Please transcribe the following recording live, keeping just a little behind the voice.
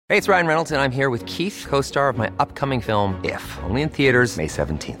Hey, it's Ryan Reynolds, and I'm here with Keith, co-star of my upcoming film, If, only in theaters May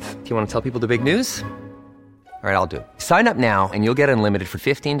 17th. Do you want to tell people the big news? All right, I'll do it. Sign up now and you'll get unlimited for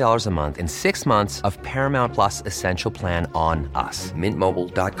 $15 a month and 6 months of Paramount Plus Essential Plan on us.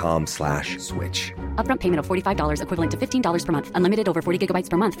 MintMobile.com/switch. Upfront payment of $45 equivalent to $15 per month. Unlimited over 40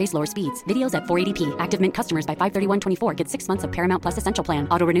 gigabytes per month. Face lower speeds. Videos at 480p. Active Mint customers by 531.24 get 6 months of Paramount Plus Essential Plan.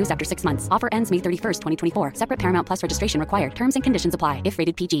 Auto renews after 6 months. Offer ends May 31st, 2024. Separate Paramount Plus registration required. Terms and conditions apply if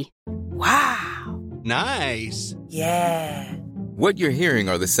rated PG. Wow. Nice. Yeah. What you're hearing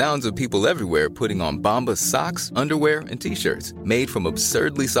are the sounds of people everywhere putting on Bombas socks, underwear, and T-shirts made from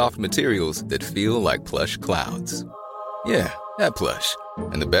absurdly soft materials that feel like plush clouds. Yeah, that plush.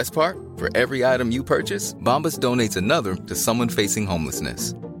 And the best part? For every item you purchase, Bombas donates another to someone facing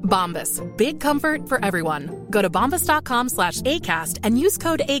homelessness. Bombas. Big comfort for everyone. Go to bombas.com/ACAST and use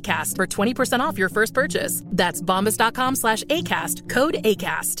code ACAST for 20% off your first purchase. That's bombas.com/ACAST. Code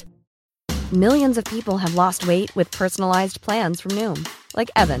ACAST. Millions of people have lost weight with personalized plans from Noom. Like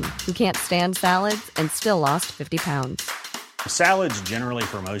Evan, who can't stand salads and still lost 50 pounds. Salads generally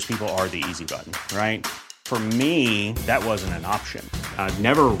for most people are the easy button, right? For me, that wasn't an option. I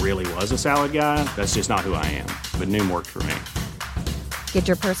never really was a salad guy. That's just not who I am. But Noom worked for me. Get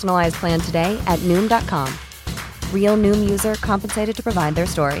your personalized plan today at Noom.com. Real Noom user compensated to provide their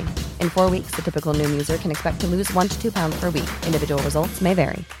story. In 4 weeks, the typical Noom user can expect to lose 1 to 2 pounds per week. Individual results may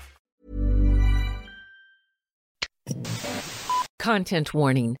vary. Content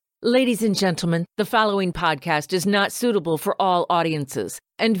warning. Ladies and gentlemen, the following podcast is not suitable for all audiences,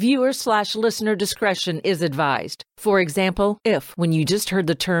 and viewer/listener discretion is advised. For example, if, when you just heard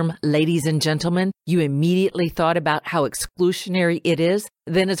the term ladies and gentlemen, you immediately thought about how exclusionary it is,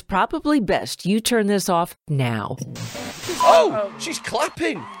 then it's probably best you turn this off now. Oh, she's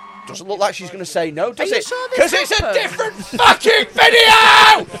clapping. Doesn't look like she's going to say no, does it? Because it's a different fucking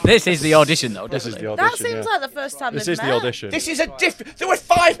video! This is the audition, though. This is the audition. That seems like the first time This they've is met. the audition. This is a different... There were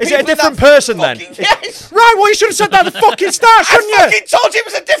 5 people. Is it a different in that person then? Yes! Right, well, you should have said that at the fucking start, shouldn't you? I fucking told you it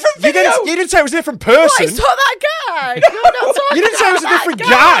was a different video! You didn't say it was a different person. What, it's not that guy! You're not talking You didn't say it was a about different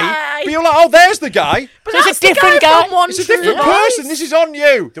that guy. But you're like, oh, there's the guy. But So it's that's a different the guy. guy? From One It's a True different Voice. person. This is on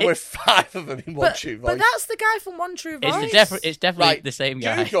you. There were 5 of them in One True Voice. But that's the guy from One True Voice. It's definitely Right, the same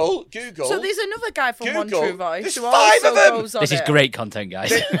guy. Google. So there's another guy from One Google. True Voice. There's who 5 also of them. goes on This is it. great content, guys.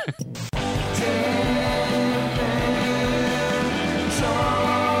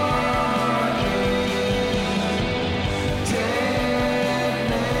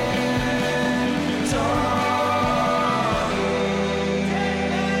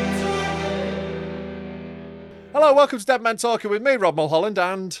 Hello, welcome to Dead Men Talking with me, Rob Mulholland,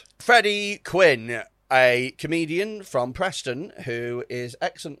 and... Freddie Quinn, a comedian from Preston who is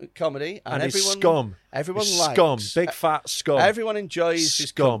excellent at comedy. And he's everyone, scum. Everyone He's likes. scum. Big fat scum. Everyone enjoys his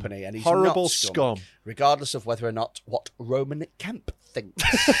Scum. company. And he's Horrible not scum. Regardless of whether or not what Roman Kemp thinks.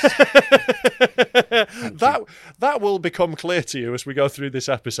 That will become clear to you as we go through this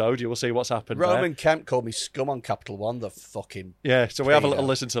episode. You will see what's happened Roman Kemp called me scum on Capital One, the fucking... Yeah, so we have a little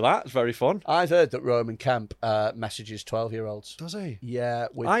listen to that. It's very fun. I've heard that Roman Kemp messages 12-year-olds. Does he? Yeah.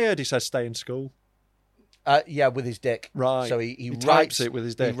 I heard he says stay in school. Yeah, with his dick. Right. So he types writes it with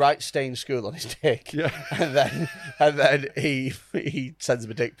his dick. He writes "stay in school" on his dick. Yeah. and then he sends him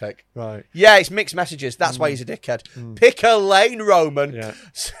a dick pic. Right. Yeah, it's mixed messages. That's why he's a dickhead. Pick a lane, Roman. Yeah.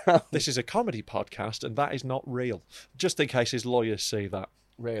 So, This is a comedy podcast, and that is not real. Just in case his lawyers see that.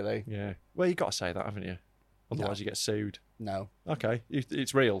 really? Yeah. Well, you've got to say that, haven't you? Otherwise, you get sued. No. Okay.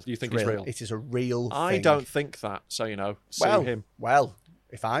 It's real. You think it's real? It is a real thing. I don't think that. So, sue him. Well,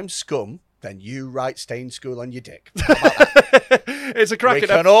 if I'm scum, then you write "stay in school" on your dick. It's a We cracking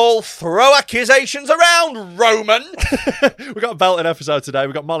can all throw accusations around, Roman. We've got a belting episode today.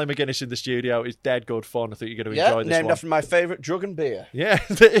 We've got Molly McGuinness in the studio. It's dead good fun. I think you're going to enjoy this named one. after my favourite drug and beer. Yeah,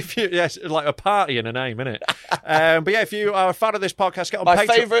 yes, like a party in a name, isn't it? But yeah, if you are a fan of this podcast, get on My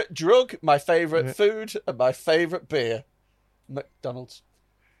Patreon. favourite drug, my favourite food, and my favourite beer. McDonald's.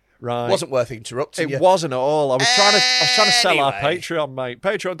 Right. Wasn't worth interrupting you. It wasn't at all. I was trying to sell our Anyway. Patreon, mate.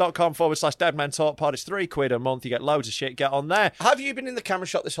 Patreon.com/Dead Men Talk Pod. It's £3 a month. You get loads of shit. Get on there. Have you been in the camera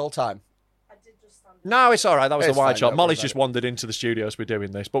shot this whole time? No, it's all right. That was It's the wide fine, shot. don't Molly's worry just about wandered into the studio as we're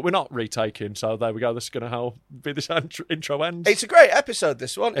doing this, but we're not retaking. So there we go. This is going to how be this intro ends. It's a great episode,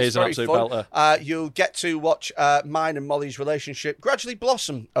 this one. It It's is an very absolute fun. belter. You'll get to watch mine and Molly's relationship gradually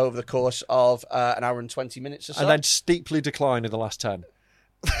blossom over the course of an hour and 20 minutes or so. And then steeply decline in the last 10.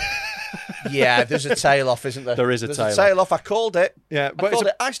 Yeah, there's a tail off, isn't there? There is a There's tail a tail off. I called it. Yeah, I called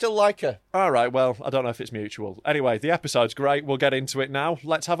it. I still like her. All right, well, I don't know if it's mutual. Anyway, the episode's great. We'll get into it now.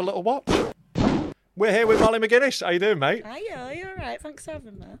 Let's have a little watch. We're here with Molly McGuinness. How you doing, mate? Hiya, you're all right. Thanks for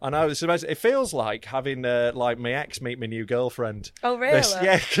having me. I know, it's amazing. It feels like having like my ex meet my new girlfriend. Oh, really?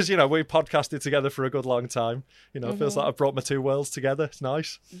 Yeah, because, you know, we podcasted together for a good long time. You know, it feels like I've brought my two worlds together. It's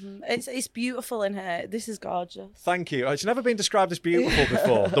nice. It's beautiful in here. This is gorgeous. Thank you. It's never been described as beautiful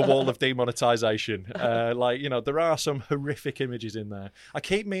before, the wall of demonetisation. Like, you know, there are some horrific images in there. I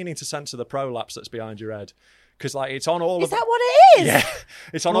keep meaning to censor the prolapse that's behind your head. Because like it's on all Is of that what it is? Yeah,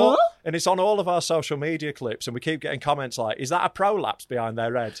 it's on all, and it's on all of our social media clips, and we keep getting comments like, "Is that a prolapse behind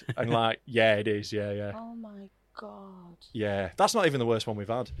their head?" And like, yeah, it is. Yeah. Oh my god. Yeah, that's not even the worst one we've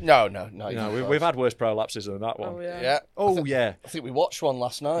had. No. You know, we've had worse prolapses than that one. Oh yeah. Yeah. Yeah. I think we watched one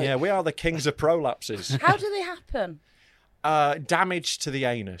last night. Yeah, we are the kings of prolapses. How do they happen? Damage to the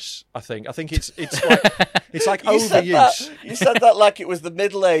anus. I think it's like it's like overuse. You said that like it was the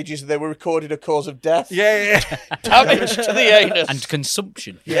Middle Ages and they were recording a cause of death. Yeah. Damage to the anus. And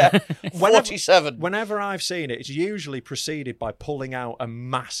consumption. Yeah. 47. Whenever I've seen it, it's usually preceded by pulling out a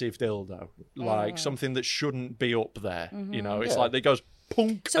massive dildo, like something that shouldn't be up there. You know, it's like it goes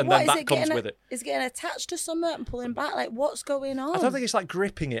punk, So and what then is that it comes getting? with it. Is it getting attached to something and pulling back? Like what's going on? I don't think it's like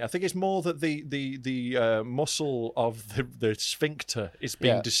gripping it. I think it's more that the muscle of the sphincter is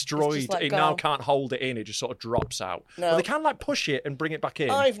being destroyed. let It go. now can't hold it in. It just sort of drops out. No. But they can like push it and bring it back in.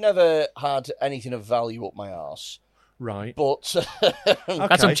 I've never had anything of value up my arse. Right. But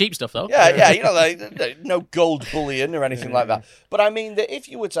That's some cheap stuff, though. yeah, you know, like no gold bullion or anything like that. But I mean that if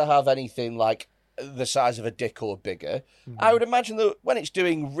you were to have anything like the size of a dick or bigger, I would imagine that when it's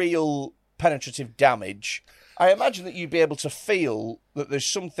doing real penetrative damage, I imagine that you'd be able to feel that there's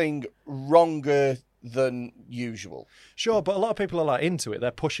something wronger than usual. Sure, but a lot of people are like into it.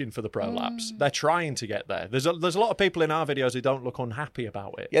 They're pushing for the prolapse. They're trying to get there. There's a lot of people in our videos who don't look unhappy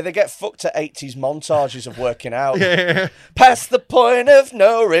about it. Yeah, they get fucked at 80s montages of working out. Yeah. Past the point of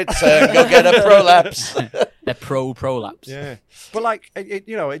no return, go get a prolapse. They're prolapse. Yeah, but like it,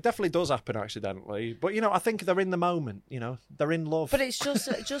 you know, it definitely does happen accidentally. But you know, I think they're in the moment. You know, they're in love. But it's just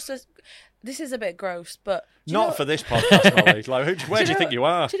this is a bit gross, but Not for this podcast, Molly. Like, where do you think you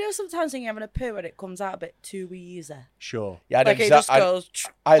are? Do you know sometimes when you're having a poo and it comes out a bit too easy? Sure. Yeah, Like it just goes.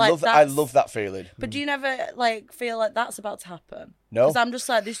 I like love that feeling. But do you never like feel like that's about to happen? No. Because I'm just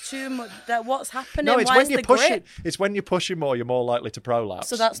like, there's too much. That what's happening? No, it's Why when is you're the pushing. grip? It's when you're pushing more, you're more likely to prolapse.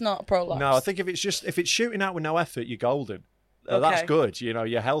 So that's not a prolapse. No, I think if it's shooting out with no effort, you're golden. That's Okay. good. You know,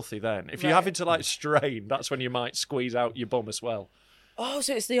 you're healthy then. If you're Right. having to like strain, that's when you might squeeze out your bum as well. Oh,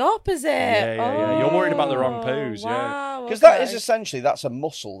 so it's the opposite. Yeah. You're worried about the wrong poos, wow, Because okay. that is essentially, that's a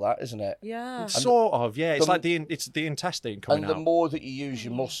muscle, that, isn't it? Yeah. Sort of, yeah. It's the- like it's the intestine coming And the out. more that you use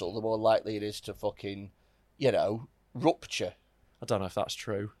your muscle, the more likely it is to fucking, you know, rupture. I don't know if that's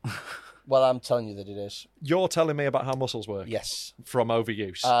true. Well, I'm telling you that it is. You're telling me about how muscles work? Yes. From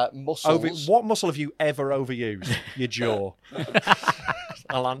overuse. Muscles. What muscle have you ever overused? Your jaw.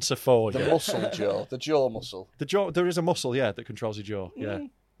 I'll answer for The you. muscle jaw. The jaw muscle. The jaw. There is a muscle, yeah, that controls your jaw.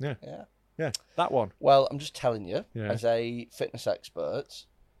 Yeah. That one. Well, I'm just telling you, Yeah. as a fitness expert,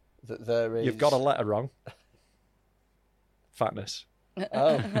 that there is... You've got a letter wrong. Fatness.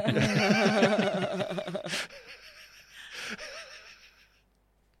 Oh.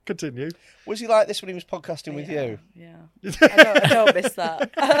 Continue. Was he like this when he was podcasting with you? Yeah. I don't miss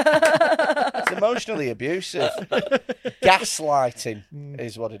that. It's emotionally abusive. Gaslighting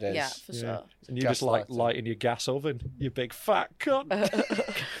is what it is. Yeah, for sure. And you just like Gaslighting. lighting your gas oven, you big fat cunt.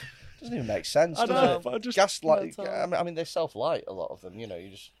 Doesn't even make sense, I does know, it? but I just- Gaslight. Not at all. I mean, they self-light, a lot of them. You know, you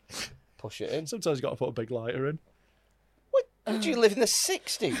just push it in. Sometimes you got to put a big lighter in. What? Did you live in the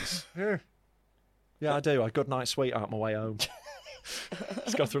 60s? Yeah, I do. A good night's sweet out my way home.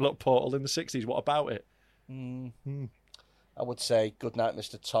 Just go through a little portal in the 60s. What about it? I would say good night,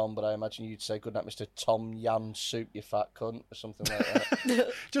 Mr. Tom, but I imagine you'd say good night, Mr. Tom Yam Soup, you fat cunt, or something like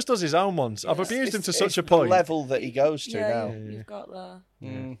that. Just does his own ones. I've abused him to such It's a point. the level that he goes to Yeah, now. you've got the.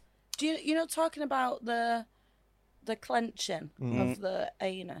 Mm. Do you know talking about the clenching of the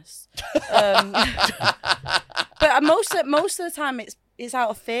anus? But most of the time it's out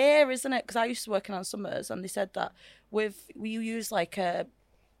of fear, isn't it? Because I used to work on summers, and they said that we use like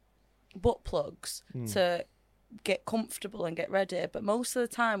butt plugs to get comfortable and get ready. But most of the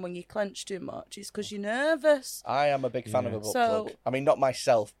time, when you clench too much, it's because you're nervous. I am a big fan of a butt So- plug. I mean, not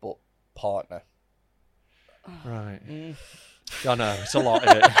myself, but partner. Right. I know, it's a lot,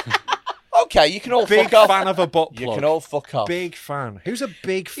 isn't it? Okay, you can all Big fuck off. fan of a butt plug. You can all fuck off. Big fan. Who's a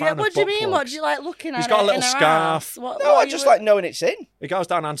big fan Yeah, of what do you butt mean? plugs? What do you like looking at? He's got a it little in her scarf. ass? What No, I are just you- like knowing it's in. He goes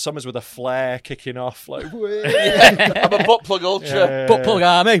down Ann Summers with a flare kicking off. Like, I'm a butt plug ultra. Butt plug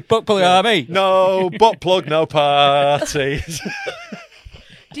army. No, butt plug, no parties.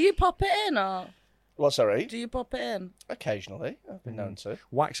 Do you pop it in or? What, sorry? Do you pop it in? Occasionally. I've been known to.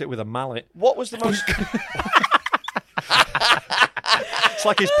 Wax it with a mallet. What was the most... It's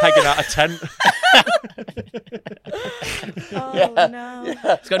like he's pegging out a tent. Oh, no.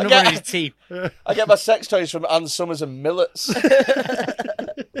 Yeah. He's got a number in his teeth. I get my sex toys from Ann Summers and Millets.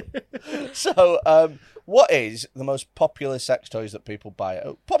 So, what is the most popular sex toys that people buy?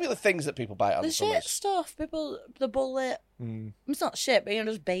 Popular things that people buy at Ann The Summers? shit stuff. The bullet. It's not shit, but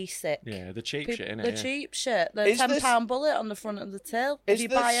just basic. Yeah, the cheap shit, innit? The cheap shit. The Is £10 bullet on the front of the till. If Is you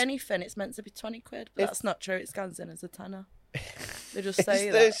buy this- anything, it's meant to be 20 quid. But that's not true. It scans in as a tenner. They just Is say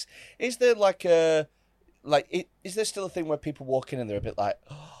this? Is there like a is there still a thing where people walk in and they're a bit like,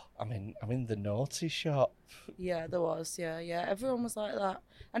 oh, I'm in the naughty shop? Yeah, there was. Yeah. Everyone was like that,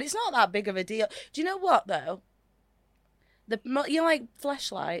 and it's not that big of a deal. Do you know what though? Like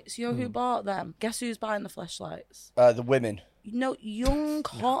fleshlights. You know who bought them? Guess who's buying the fleshlights? The women. Young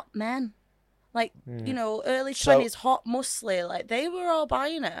hot men, like early So- 20s, hot muscly. Like they were all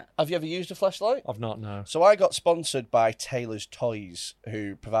buying it. Have you ever used a flashlight? I've not, no. So I got sponsored by Taylor's Toys,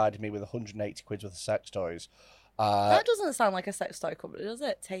 who provided me with 180 quid worth of sex toys. That doesn't sound like a sex toy company, does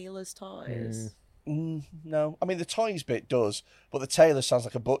it? Taylor's Toys. No, I mean the toys bit does, but the Taylor sounds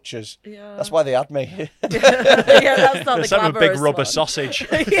like a butcher's. Yeah. That's why they had me. Yeah, that's not the It's like a big glamorous rubber one. sausage.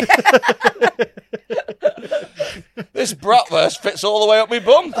 This bratwurst fits all the way up my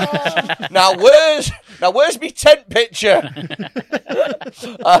bum. Now where's me tent picture?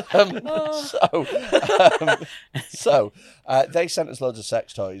 So they sent us loads of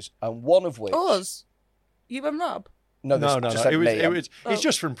sex toys, and one of which Us? You and Rob? no. It's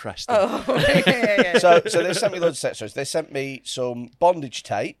just from Preston. Oh, yeah. So they sent me loads of sex toys. They sent me some bondage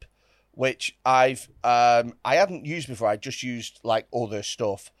tape, which I hadn't used before. I just used like other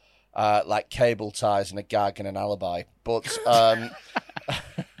stuff, like cable ties and a gag and an alibi. But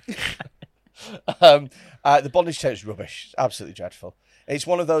the bondage tape is rubbish. It's absolutely dreadful. It's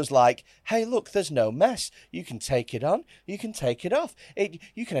one of those like, hey, look, there's no mess. You can take it on. You can take it off.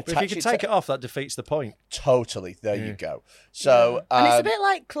 You can attach But if you can take it off, that defeats the point. Totally. There you go. So And it's a bit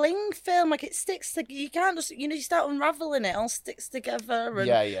like cling film, like it sticks to. You can't just, you start unraveling it, it all sticks together, and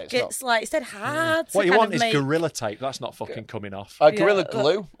it's gets like it's dead hard. What to you kind want of is make... Gorilla Tape. That's not fucking coming off. Gorilla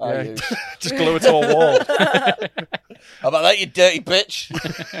Glue. I Yeah. use. Just glue it to a wall. How about that, you dirty bitch?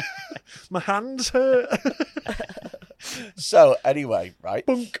 My hands hurt. So anyway, right?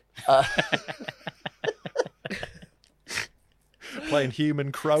 Bunk. Playing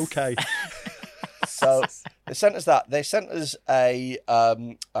human croquet. So they sent us that. They sent us a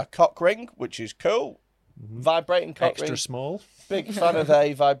cock ring, which is cool. Vibrating cock Extra ring. small. Big fan of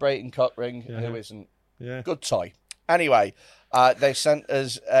a vibrating cock ring. Who isn't? Yeah. Good toy. Anyway, they sent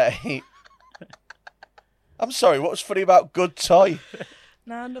us a... I'm sorry, what was funny about good toy?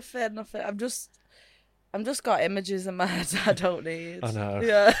 No, nothing. I'm just got images in my head I don't need. I know.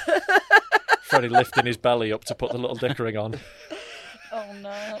 Yeah. Freddie lifting his belly up to put the little dick ring on. Oh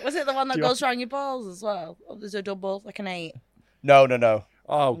no. Was it the one that goes around your balls as well? Or there's a double, like an 8? No.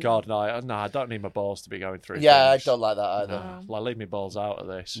 Oh, God, no. I don't need my balls to be going through Yeah, things. I don't like that either. No. Like, leave my balls out of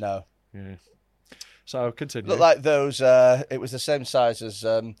this. No. Yeah. So, continue. Look like those, it was the same size as,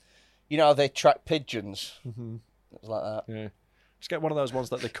 you know how they track pigeons? Mm-hmm. It was like that. Yeah. Just get one of those ones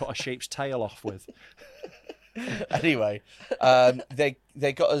that they cut a sheep's tail off with. Anyway,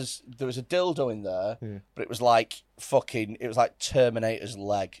 they got us. There was a dildo in there, but it was like Terminator's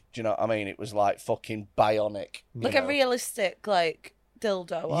leg. Do you know what I mean? It was like fucking bionic. Like a realistic, like,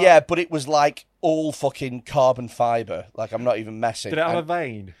 dildo. Or... Yeah, but it was like all fucking carbon fiber. Like, I'm not even messing. Did it have a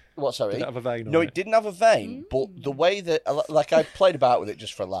vein? What, sorry? Did it have a vein on No, it? it didn't have a vein, but the way that, like, I played about with it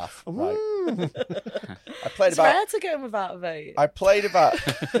just for a laugh, right? I played It's about... rare to go without a vein. I played about...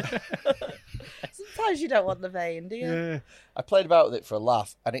 Sometimes you don't want the vein, do you? Yeah. I played about with it for a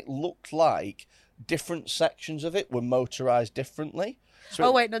laugh, and it looked like different sections of it were motorised differently. So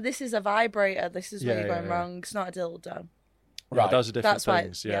Oh, wait, no, this is a vibrator. This is where Yeah, you're going yeah. wrong. It's not a dildo. Right. Those are different That's why-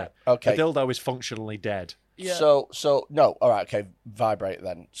 things. yeah. Okay. A dildo is functionally dead. Yeah. So no, all right, okay, vibrate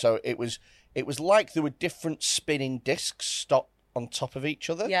then. So it was like there were different spinning discs stopped on top of each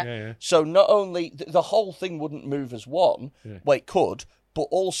other. Yeah. Yeah. So not only the whole thing wouldn't move as one, well, it could, but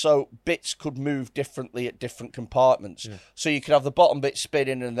also bits could move differently at different compartments. Yeah. So you could have the bottom bit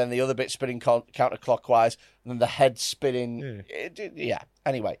spinning and then the other bit spinning counterclockwise, and then the head spinning. Yeah.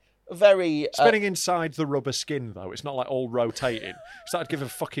 Anyway, very Spinning inside the rubber skin, though. It's not like all rotating. It's like giving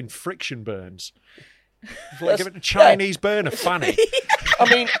fucking friction burns. It's like giving a Chinese burner fanny. I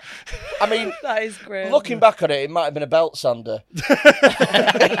mean, That is great. looking back on it, it might have been a belt sander.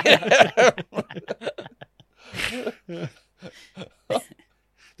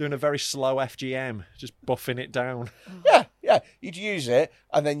 doing a very slow FGM, just buffing it down. Yeah. You'd use it,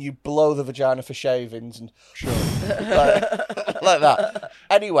 and then you blow the vagina for shavings and Sure. like that.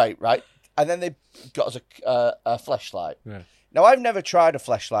 Anyway, right, and then they got us a fleshlight. Yeah. Now, I've never tried a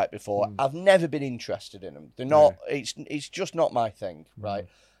fleshlight before. I've never been interested in them. They're not. Yeah. It's just not my thing, right?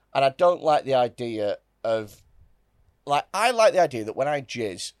 And I don't like the idea of, like, I like the idea that when I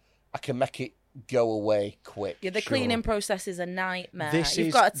jizz, I can make it go away quick. Yeah, the cleaning process is a nightmare. This You've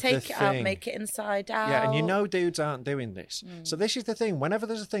is got to the take it out, thing. make it inside out. Yeah, and you know dudes aren't doing this. So this is the thing. Whenever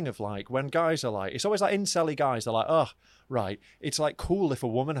there's a thing of like, when guys are like, it's always like incelly guys, they're like, oh, right, it's like cool if a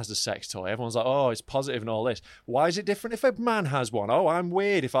woman has a sex toy. Everyone's like, oh, it's positive and all this. Why is it different if a man has one? Oh, I'm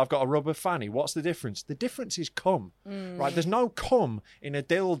weird if I've got a rubber fanny. What's the difference? The difference is cum, right? There's no cum in a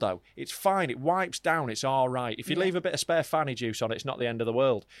dildo. It's fine. It wipes down. It's all right. If you leave a bit of spare fanny juice on it, it's not the end of the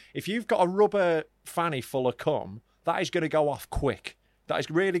world. If you've got a rubber fanny full of cum, that is going to go off quick. That is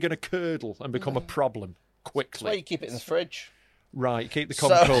really going to curdle and become a problem quickly. That's why you keep it in the fridge. Right, keep the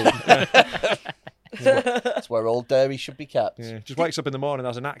cum cool. Yeah. That's where all dairy should be kept. Yeah. Just wakes up in the morning,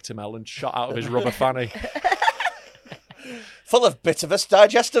 has an Actimel shot out of his rubber fanny. Full of bitivus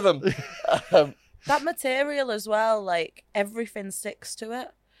digestivum. That material as well, like, everything sticks to it.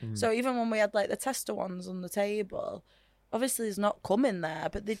 So even when we had, like, the tester ones on the table, obviously there's not cum in there,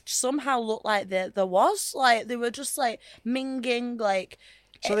 but they somehow looked like there was. Like, they were just, like, minging, like...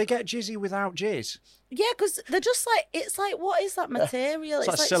 So they get jizzy without jizz? Yeah, because they're just like, it's like, what is that material? It's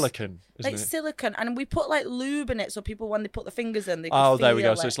like silicone, isn't like it? silicone, and we put like lube in it, so people, when they put the fingers in, they can Oh, there we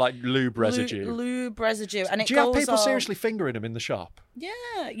feel, go. So it's like lube residue. Lube residue, and it Do you have goes people all... seriously fingering them in the shop?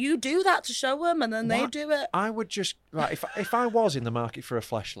 Yeah, you do that to show them, and then they do it. I would just, right, if I was in the market for a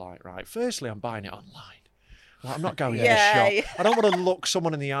fleshlight, right, firstly, I'm buying it online. Like, I'm not going in a shop. I don't want to look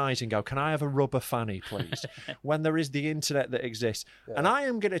someone in the eyes and go, can I have a rubber fanny, please? When there is the internet that exists. Yeah. And I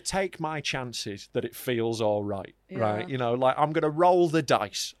am going to take my chances that it feels all right, right? You know, like, I'm going to roll the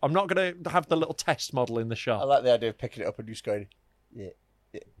dice. I'm not going to have the little test model in the shop. I like the idea of picking it up and just going, yeah.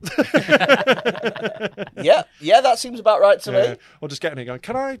 Yeah, that seems about right to me. Or just getting it going,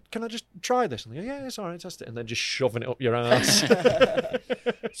 can I just try this? And they go, yeah, it's all right, test it. And then just shoving it up your ass.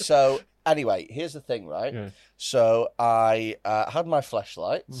 So, anyway, here's the thing, right? Yeah. So, I had my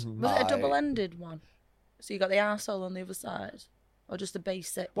fleshlight. Mm-hmm. Was it a double-ended one? So you got the arsehole on the other side? Or just a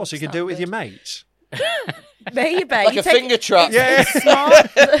basic? Well, so you can do it with your mates? Maybe. Like a finger trap. Yeah.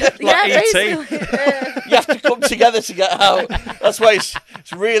 Yeah, E.T. You have to come together to get out. That's why it's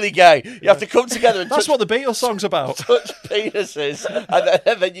really gay. You have to come together and That's what the Beatles song's about. Touch penises,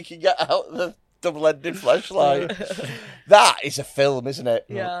 and then you can get out the double-ended fleshlight. That is a film, isn't it?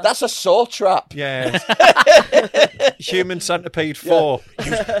 Yeah. That's a saw trap. Yeah. Human Centipede 4.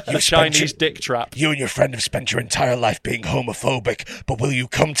 You Chinese dick trap. You and your friend have spent your entire life being homophobic, but will you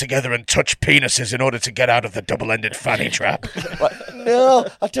come together and touch penises in order to get out of the double-ended fanny trap? Like, no,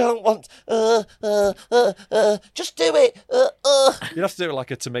 I don't want... just do it. You'd have to do it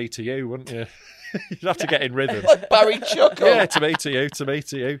like a to me to you, wouldn't you? You'd have to get in rhythm. Like Barry Chuckle. Yeah, to me to you, to me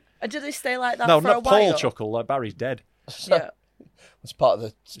to you. And do they stay like that no, for a while? No, not Paul Chuckle. Like Barry's dead. Yeah. It's part of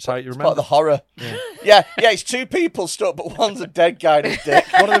the. Part of the horror. Yeah. It's two people stuck, but one's a dead guy in his dick.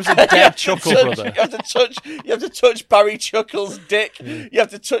 One of them's a dead Chuckle brother. You have to touch Barry Chuckle's dick. Yeah. You have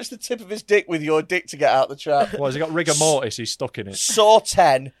to touch the tip of his dick with your dick to get out the trap. Well, has he got rigor mortis? He's stuck in it. Saw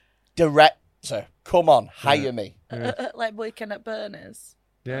 10 director. Come on, hire me. Like Weekend at Bernie's.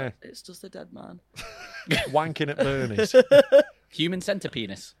 Yeah. It's just a dead man. Wanking at Bernie's. Human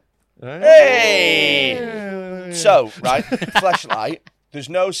centipede. Hey! So, right, fleshlight. There's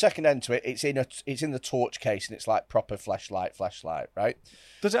no second end to it. It's in the torch case, and it's like proper fleshlight, right?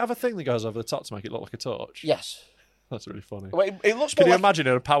 Does it have a thing that goes over the top to make it look like a torch? Yes. That's really funny. Well, it looks. Can more you like, imagine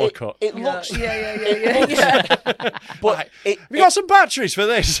a power cut? It looks. Yeah. But have you got some batteries for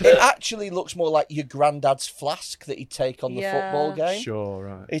this? It actually looks more like your granddad's flask that he'd take on the football game. Sure,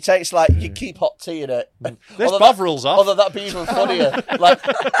 right. He takes like you keep hot tea in it. This Bovril's off. Although that'd be even funnier, like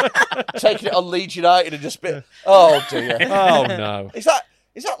taking it on Leeds United and just be. Oh dear. Oh no.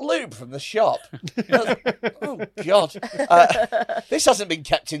 Is that lube from the shop? Oh, God. This hasn't been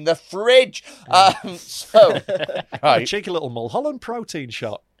kept in the fridge. Right. A cheeky little Mulholland protein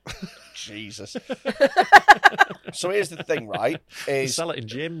shot. Jesus. So here's the thing, right? They sell it in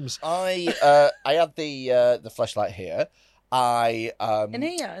gyms. I had the fleshlight here. In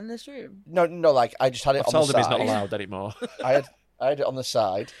here, in this room? No, like, I just had it on the side. I told him he's not allowed anymore. I had it on the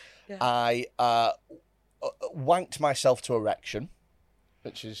side. Yeah. I wanked myself to erection.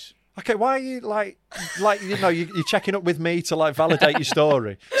 Which is Okay, why are you you're checking up with me to like validate your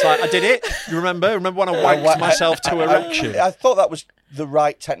story? It's like I did it. You remember when I wanked myself to erection? I thought that was the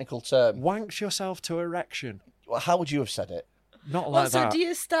right technical term. Wanked yourself to erection. Well, how would you have said it? Not like that. So do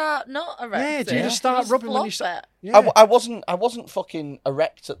you start not erect? Yeah, do you just start rubbing when you start? Yeah. I wasn't fucking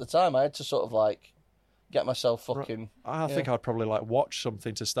erect at the time. I had to sort of like get myself fucking. I think I'd probably like watch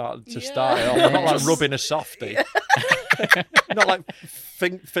something to start it off. I'm not like rubbing a softie. Not like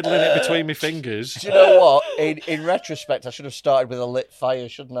fiddling it between my fingers. Do you know what? In retrospect, I should have started with a lit fire,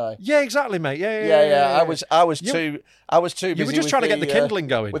 shouldn't I? Yeah, exactly, mate. Yeah. I was too busy. You were just trying to get the kindling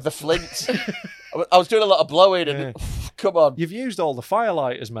going with the flint. I was doing a lot of blowing, and come on. You've used all the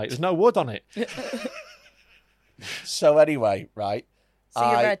firelighters, mate. There's no wood on it. So anyway, right. So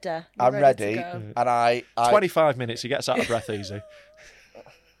you're ready. I'm ready, and I 25 minutes. He gets out of breath easy.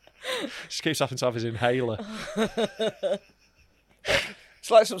 Just keeps having to have his inhaler. It's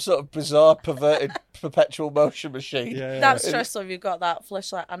like some sort of bizarre, perverted, perpetual motion machine. Yeah. That's stressful if you've got that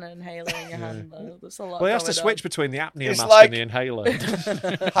flashlight and an inhaler in your hand. Though. There's a lot. Well, he has to switch between the apnea mask and the inhaler.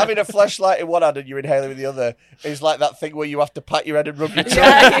 Having a flashlight in one hand and your inhaler in the other is like that thing where you have to pat your head and rub your tongue.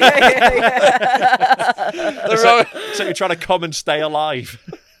 So you're trying to come and stay alive.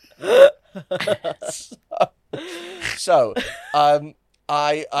 So, I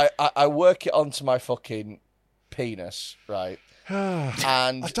work it onto my fucking penis, right?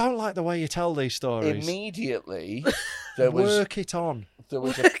 And I don't like the way you tell these stories. Immediately, work it on.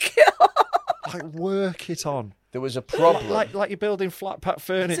 Work it on. There was a problem. Like you're building flat pack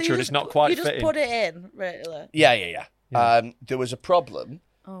furniture and it's not quite fitting. You just put it in, really. Yeah. There was a problem.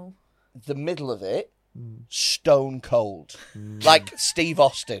 Oh. The middle of it, stone cold, like Steve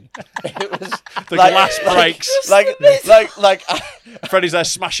Austin. It was the glass breaks. Like Freddie's there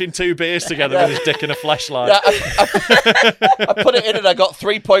smashing two beers together with his dick in a fleshlight. Yeah, I put it in and I got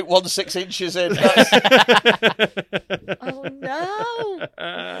 3.16 inches in. Oh no!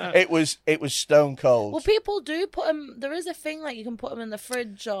 It was stone cold. Well, people do put them. There is a thing like you can put them in the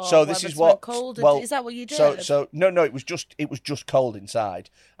fridge or. So this is what. Cold. Well, is that what you did? So no. It was just cold inside,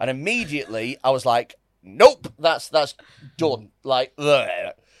 and immediately I was like, nope, that's done. Like,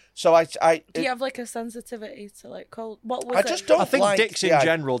 bleh. So I do you have like a sensitivity to like cold? What was I it? just don't. I think like, dicks in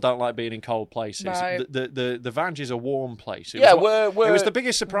general don't like being in cold places. Right. The Vang is a warm place. It was the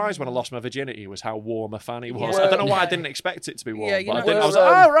biggest surprise when I lost my virginity was how warm a fanny was. I don't know why I didn't expect it to be warm. Yeah, but I was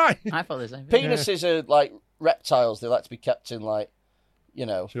like, oh right. I thought the same. Penises are like reptiles. They like to be kept in like, you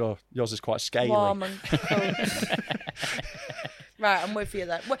know. Sure, yours is quite scaly. Warm and cold. Right, I'm with you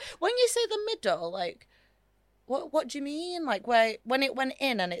then. When you say the middle, like. What do you mean? Like when it went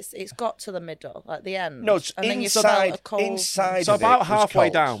in and it's got to the middle, like the end? No, it's and then inside. You a cold... Inside. So about halfway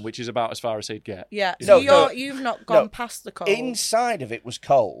cold. down, which is about as far as he'd get. Yeah. So you've not gone past the cold. Inside of it was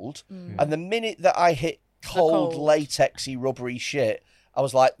cold, and the minute that I hit cold, latexy, rubbery shit, I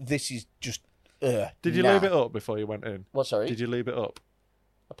was like, "This is just." Did you lube it up before you went in? What? Sorry. Did you lube it up?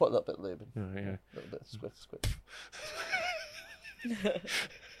 I put a little bit of lube in. Oh, yeah. A little bit of squiff.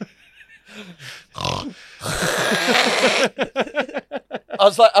 I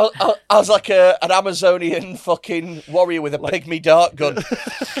was like an Amazonian fucking warrior with a pygmy dart gun.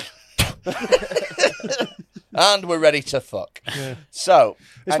 And we're ready to fuck. Yeah. So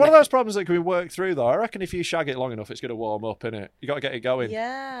it's one of those problems that can be worked through, though. I reckon if you shag it long enough, it's going to warm up, innit? You got to get it going.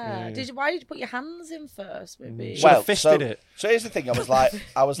 Yeah. Why did you put your hands in first? Maybe. Should have fisted it. So here's the thing. I was like,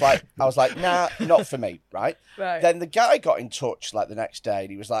 nah, not for me, right? Right. Then the guy got in touch like the next day,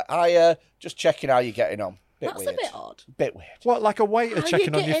 and he was like, just checking how you're getting on. That's weird. a bit odd. Bit weird. What, like a waiter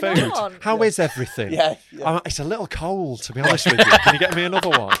checking on your food? How is everything? Yeah. It's a little cold, to be honest with you. Can you get me another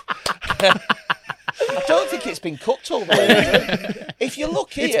one? I don't think it's been cooked all the way. If you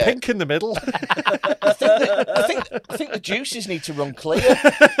look here, it's pink in the middle. I think the juices need to run clear.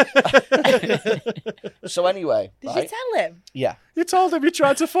 So anyway, did you tell him? Yeah, you told him you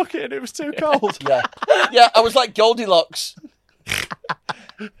tried to fuck it and it was too cold. Yeah. I was like Goldilocks.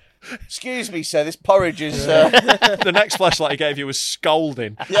 Excuse me, sir. This porridge is. The next flashlight he gave you was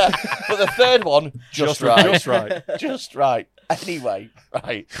scolding. Yeah, but the third one just right. Just right. Anyway,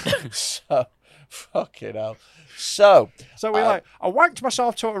 right. So. Fucking hell. So we're like, I wanked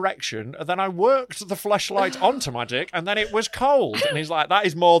myself to erection, and then I worked the fleshlight onto my dick, and then it was cold. And he's like, that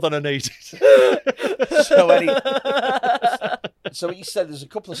is more than I needed. So he said there's a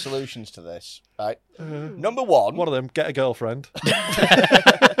couple of solutions to this, right? Number one. One of them, get a girlfriend.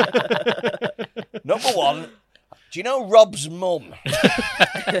 Number one, do you know Rob's mum?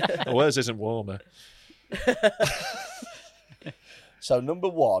 Hers isn't warmer. So number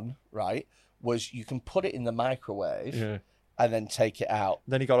one, right, was you can put it in the microwave and then take it out.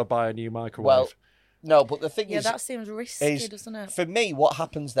 Then you got to buy a new microwave. Well, no, but the thing is... that seems risky, doesn't it? For me, what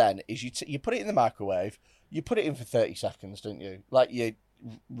happens then is you put it in the microwave, you put it in for 30 seconds, don't you? Like you're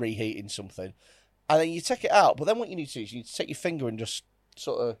reheating something. And then you take it out. But then what you need to do is you need to take your finger and just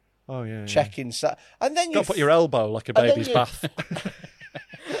sort of check inside. And then you got to put your elbow like a baby's bath.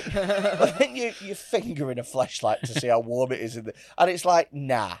 And then you're fingering a fleshlight to see how warm it is. And it's like,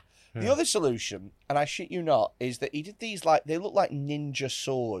 nah. The other solution, and I shit you not, is that he did these they look like ninja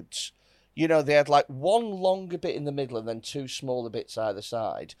swords. You know, they had like one longer bit in the middle and then two smaller bits either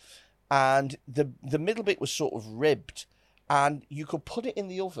side. And the middle bit was sort of ribbed. And you could put it in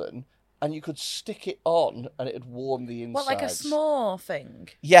the oven and you could stick it on and it would warm the inside. What, like a small thing?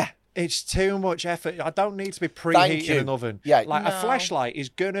 Yeah. It's too much effort. I don't need to be preheating an oven. Yeah. Like a flashlight is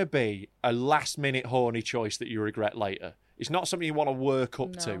going to be a last-minute horny choice that you regret later. It's not something you want to work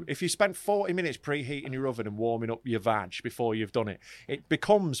up to. If you spend 40 minutes preheating your oven and warming up your vag before you've done it, it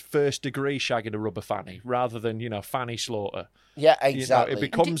becomes first-degree shagging a rubber fanny rather than, fanny slaughter. Yeah, exactly. It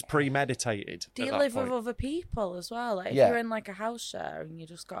becomes premeditated. Do you live with other people as well? Like if you're in like a house share and you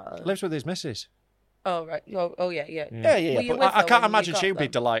just got lives with his missus. Oh right. Oh yeah. Yeah. But I can't imagine she'd be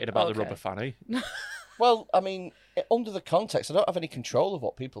delighted about the rubber fanny. Well, I mean, under the context, I don't have any control of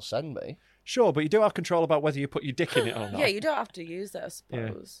what people send me. Sure, but you do have control about whether you put your dick in it or not. Yeah, you don't have to use it, I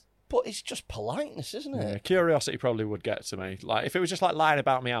suppose. Yeah. But it's just politeness, isn't it? Yeah, curiosity probably would get to me. Like if it was just like lying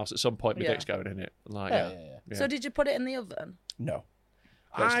about my house at some point, my dick's going in it. Like, yeah. So did you put it in the oven? No.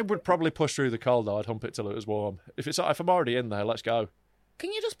 I would probably push through the cold though. I'd hump it till it was warm. If I'm already in there, let's go.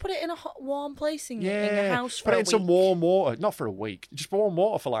 Can you just put it in a hot, warm place in your house for put it a in week? some warm water. Not for a week. Just warm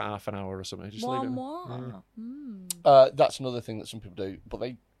water for like half an hour or something. Just warm leave it water. That's another thing that some people do, but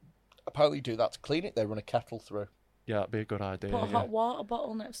they apparently do that to clean it. They run a kettle through. Yeah, that'd be a good idea. Put a hot water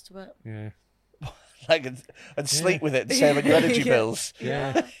bottle next to it. Yeah. and sleep with it and save on your energy bills.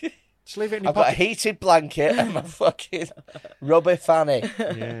 Yeah. Just leave it in your I've got a heated blanket and my fucking rubber fanny.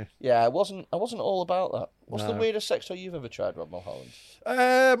 Yeah, I wasn't all about that. What's the weirdest sex toy you've ever tried, Rob Mulholland?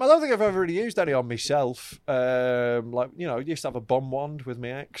 I don't think I've ever really used any on myself. I used to have a bum wand with my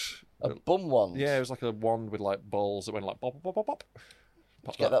ex. A bum wand? Yeah, it was like a wand with like balls that went like pop, pop, pop, pop.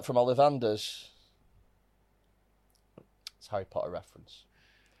 Did you get that from Ollivanders? It's a Harry Potter reference.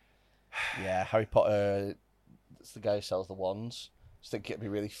 Yeah, Harry Potter. That's the guy who sells the wands. I just think it'd be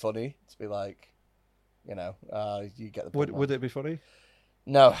really funny to be like, you get the. Would it be funny?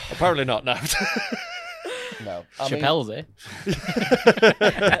 No, apparently not. No. No, Chappelle's here.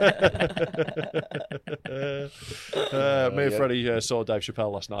 Me and Freddie saw Dave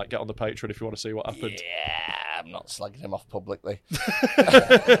Chappelle last night. Get on the Patreon if you want to see what happened. Yeah, I'm not slagging him off publicly.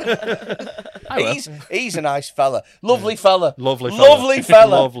 He's a nice fella. Lovely fella. Lovely fella. Lovely fella.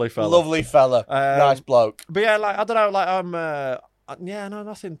 Lovely fella. Lovely fella. Nice bloke. But yeah, like I don't know, like I'm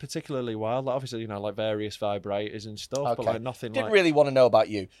nothing particularly wild. Like, obviously, like various vibrators and stuff, Okay. but like nothing. Didn't really want to know about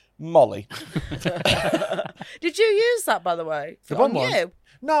you, Molly. Did you use that, by the way? The on bum one? you?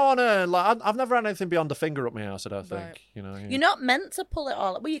 No, on I've never had anything beyond the finger up my house. I don't think. Right. Yeah. You're not meant to pull it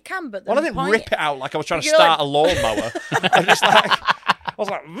all. Well, you can, but I the didn't point... rip it out like I was trying to You're start like- a lawnmower.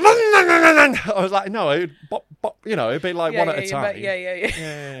 I was like, no, it'd bop, bop, it'd be like one at a time.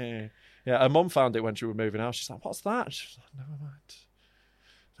 Yeah. Her mum found it when she was moving out. She's like, "What's that?" She's like, "Never mind.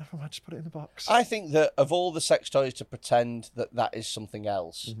 Just put it in the box." I think that of all the sex toys to pretend that is something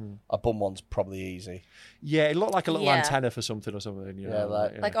else, a bum one's probably easy. Yeah, it looked like a little Yeah. antenna for something or something.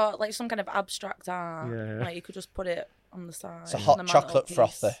 Like some kind of abstract art. Yeah. Like you could just put it on the side. It's a hot on the chocolate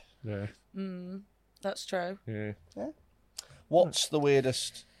mantelpiece. frother. Yeah. That's true. Yeah. What's the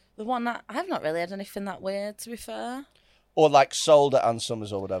weirdest? The one that I've not really had anything that weird, to be fair. Or like sold at Ann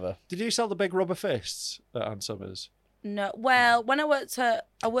Summers or whatever. Did you sell the big rubber fists at Ann Summers? No, well, when I worked at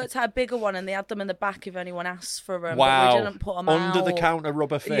a bigger one, and they had them in the back if anyone asked for them. Wow. But we didn't put them Under out. the counter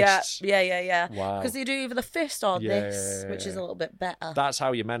rubber fists. Yeah. Wow. Because they do either the fist or this, Yeah. which is a little bit better. That's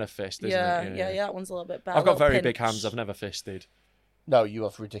how you men a fist, isn't it? Yeah, that one's a little bit better. I've got A little very big pinch. hands. I've never fisted. No, you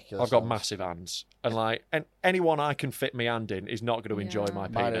have ridiculous. I've got hands. massive hands, and anyone I can fit my hand in is not going to enjoy my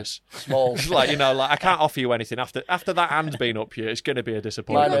Mine penis. are small. I can't offer you anything after that hand's been up here. It's going to be a You've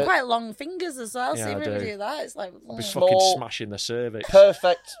disappointment. got quite long fingers as well, Yeah, so I if you ever do. do that, it's like... I'll be Small, fucking smashing the cervix.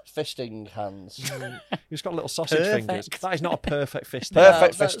 Perfect fisting hands. You've got little sausage Perfect. fingers. That is not a perfect fist.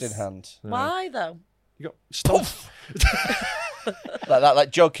 Perfect that's- fisting hand. Why, though? You got stump. Like that, like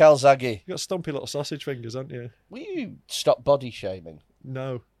Joe Calzaghe. You got stumpy little sausage fingers, haven't you? Will you stop body shaming?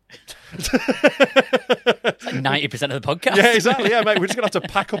 No. It's like 90% of the podcast. Yeah, exactly. Yeah, mate. We're just gonna have to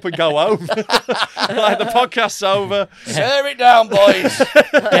pack up and go home. Like the podcast's over. Tear it down, boys.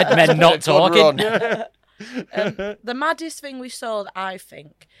 Dead men not Good run. talking. The maddest thing we saw that I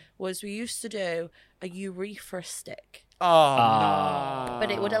think was we used to do a urethra stick. Oh, no.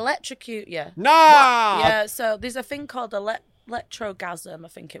 But it would electrocute you. No! Yeah, so there's a thing called electrogasm, I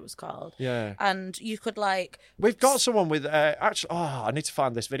think it was called. Yeah. And you could like... We've got someone with... actually, I need to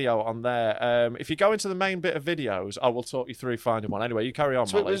find this video on there. If you go into the main bit of videos, I will talk you through finding one. Anyway, you carry on,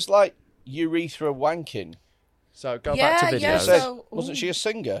 So Molly. it was like urethra wanking. So go back to videos. Yeah, so... Wasn't she a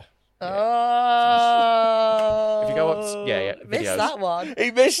singer? Oh. If you go up... Yeah, videos. Missed that one. He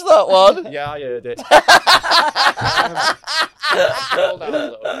missed that one. Yeah, I heard it. Scroll down a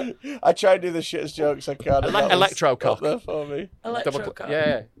little bit. I try and do the shittest jokes I can. Electrocock. There for me. Electrocock.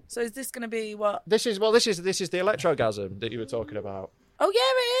 Yeah. So is this going to be what? This is the electrogasm that you were talking about. Oh,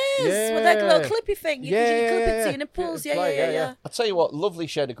 yeah, it is. Yeah. With that little clippy thing. You Yeah, can clip yeah, it to yeah. your nipples. It's Yeah. like- I'll tell you what, lovely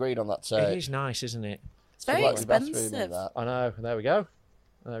shade of green on that. It is nice, isn't it? It's very Lovely bathroom expensive. and that. I know. There we go.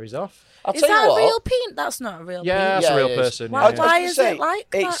 There he's off. I'll Is tell you that a what, real penis? That's not a real Yeah, penis. that's a real it is. person. Why- yeah. I was why gonna is say, it like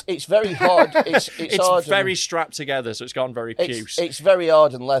that? It's very hard. It's hard. very strapped together, so it's gone very cute. It's very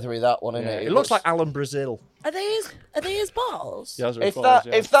hard and leathery, that one, isn't Yeah, it? it looks like Alan Brazil. Are they his balls? Yeah, if that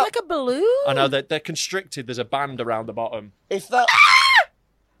It's like a balloon. I know they're constricted. There's a band around the bottom. if that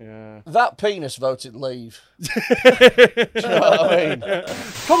Yeah. that penis voted leave. Do you know what I mean?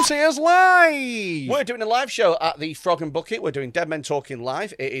 Come see us live. We're doing a live show at the Frog and Bucket. We're doing Dead Men Talking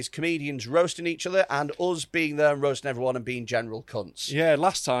Live. It is comedians roasting each other and us being there and roasting everyone and being general cunts. Yeah,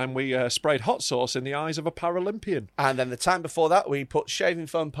 last time we sprayed hot sauce in the eyes of a Paralympian. And then the time before that, we put shaving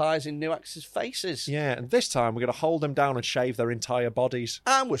foam pies in new actors' faces. Yeah, and this time we're going to hold them down and shave their entire bodies.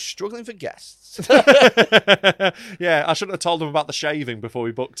 And we're struggling for guests. Yeah, I shouldn't have told them about the shaving before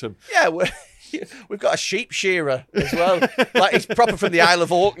we booked them. Yeah, we've got a sheep shearer as well. Like, it's proper from the Isle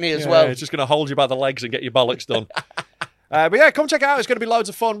of Orkney as well. It's just going to hold you by the legs and get your bollocks done. But yeah, come check it out. It's going to be loads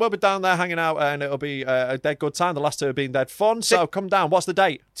of fun. We'll be down there hanging out, and it'll be a dead good time. The last two have been dead fun. So come down. What's the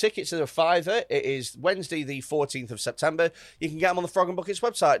date? Tickets are a £5. It is Wednesday, the 14th of September. You can get them on the Frog and Bucket's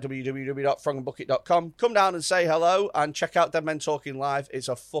website, www.frogandbucket.com. Come down and say hello and check out Dead Men Talking Live. It's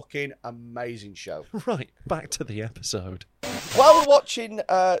a fucking amazing show. Right, back to the episode. While we're watching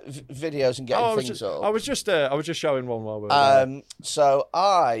videos and getting things up, I was just showing one while we were there. So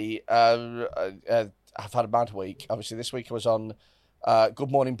I've had a mad week. Obviously, this week I was on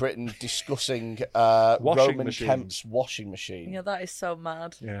Good Morning Britain discussing Roman machines. Kemp's washing machine. Yeah, that is so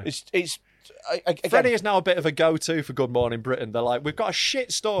mad. Yeah. It's again, Freddie is now a bit of a go-to for Good Morning Britain. They're like, we've got a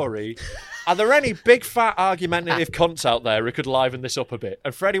shit story. Are there any big, fat, argumentative cunts out there who could liven this up a bit?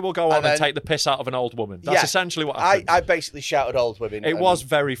 And Freddie will go on and take the piss out of an old woman. That's essentially what happened. I basically shouted old women. It was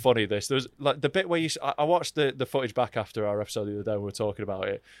very funny, this. There was like the bit where I watched the footage back after our episode the other day when we were talking about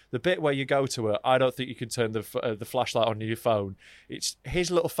it. The bit where you go to her, I don't think you can turn the flashlight on your phone. It's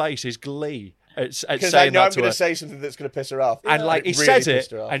his little face, his glee. Because I know I'm going to say something that's going to piss her off. And like he really says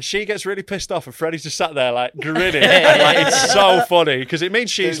it, and she gets really pissed off, and Freddie's just sat there like grinning. And, like, it's so funny because it means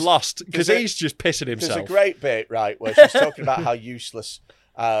she's lost because he's just pissing himself. There's a great bit, right, where she's talking about how useless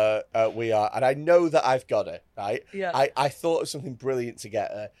we are, and I know that I've got her, right? Yeah. I thought of something brilliant to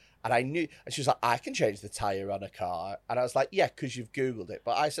get her, and I knew, and she was like, I can change the tyre on a car, and I was like, yeah, because you've Googled it.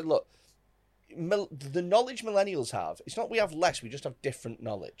 But I said, look, the knowledge millennials have, it's not we have less, we just have different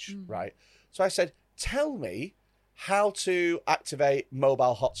knowledge, right? So I said, tell me how to activate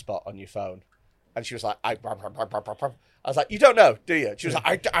mobile hotspot on your phone. And she was like, I was like, you don't know, do you? She was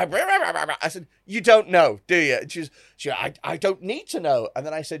like, I said, you don't know, do you? And she was I don't need to know. And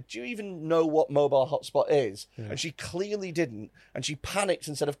then I said, do you even know what mobile hotspot is? Yeah. And she clearly didn't. And she panicked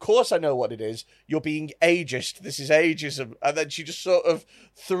and said, of course I know what it is. You're being ageist. This is ageism. And then she just sort of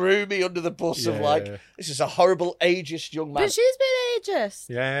threw me under the bus of like, this is a horrible ageist young man. But she's been ageist.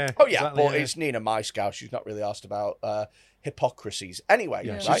 Yeah. Oh, yeah, exactly, but it's Nina Maiscow. She's not really asked about hypocrisies. Anyway,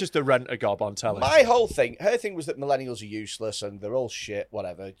 yeah, right? she's just a rent-a-gob on telly. My whole thing, her thing was that millennials are useless and they're all shit,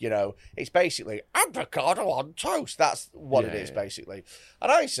 whatever. You know, it's basically avocado on toast. That's what it is, basically.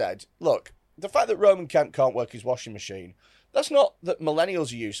 And I said, look, the fact that Roman Kemp can't work his washing machine, that's not that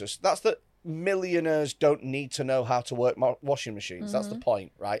millennials are useless. That's that millionaires don't need to know how to work washing machines. That's the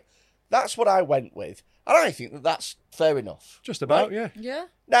point, right? That's what I went with. And I think that that's fair enough. Just about, right? Yeah.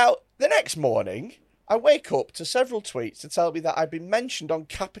 Now, the next morning, I wake up to several tweets to tell me that I've been mentioned on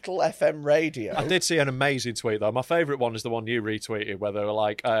Capital FM radio. I did see an amazing tweet, though. My favourite one is the one you retweeted, where they were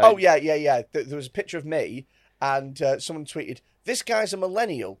like... oh, yeah. There was a picture of me, and someone tweeted, this guy's a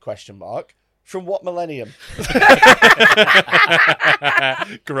millennial, ? From what millennium?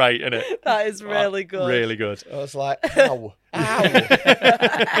 Great, isn't it? That is really good. Really good. I was like, ow.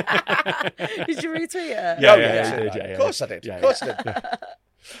 Did you retweet it? Yeah, yeah. you did, yeah. Of course I did. Yeah, of course I did.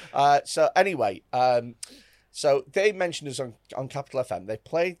 So anyway, so they mentioned us on Capital FM. They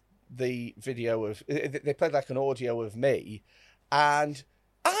played the video of, they played like an audio of me, and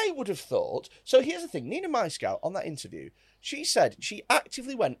I would have thought, so here's the thing, Nina Maiscout on that interview, she said, she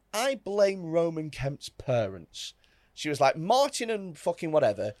actively went, I blame Roman Kemp's parents. She was like, Martin and fucking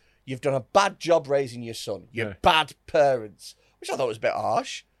whatever, you've done a bad job raising your son. You're bad parents. Which I thought was a bit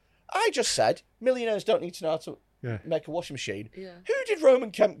harsh. I just said, millionaires don't need to know how to make a washing machine. Yeah. Who did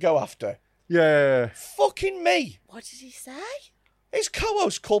Roman Kemp go after? Yeah. Fucking me. What did he say? His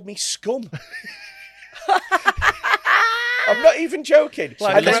co-host called me scum. I'm not even joking. Should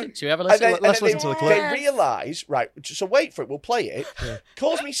we have a listen? Let's listen to the clip. They realise, right, so wait for it, we'll play it.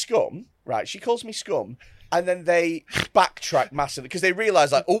 Calls me scum, right, she calls me scum, and then they backtrack massively, because they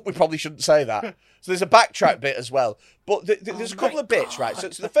realise, like, oh, we probably shouldn't say that. So there's a backtrack bit as well. But there's a couple of bits, right? So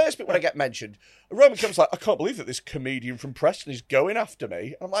the first bit when I get mentioned, Roman comes like, I can't believe that this comedian from Preston is going after me.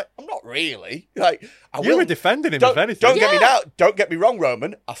 And I'm like, I'm not really. Like, You were defending him, if anything. Don't get me wrong,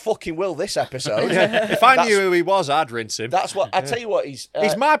 Roman. I fucking will this episode. If I knew who he was, I'd rinse him. That's what I tell you what. He's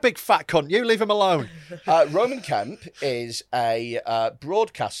my big fat cunt. You leave him alone. Roman Kemp is a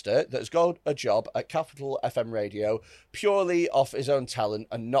broadcaster that's got a job at Capital FM Radio purely off his own talent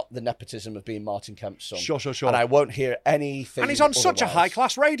and not the nepotism of being Martin Kemp's son. Sure. And I won't hear anything. And he's on such a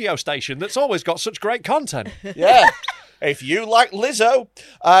high-class radio station that's always got such great content. Yeah. If you like Lizzo.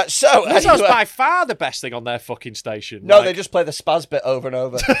 Lizzo's anyway, by far the best thing on their fucking station. No, they just play the spaz bit over and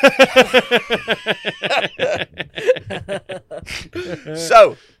over.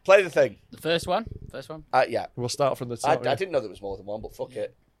 So, play the thing. The first one? Yeah. We'll start from the top. I didn't know there was more than one, but fuck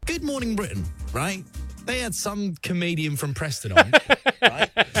it. Good Morning Britain, right? They had some comedian from Preston on, right?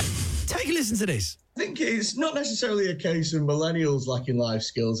 Take a listen to this. I think it's not necessarily a case of millennials lacking life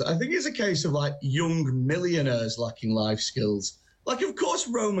skills. I think it's a case of, like, young millionaires lacking life skills. Like, of course,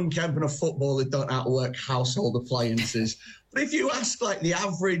 Roman Kemp and a footballer don't outwork household appliances. But if you ask, like, the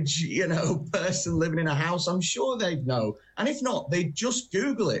average, person living in a house, I'm sure they'd know. And if not, they'd just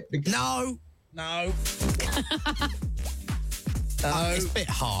Google it. No. It's a bit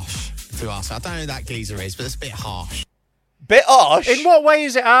harsh to ask. I don't know who that geezer is, but it's a bit harsh. Bit harsh? In what way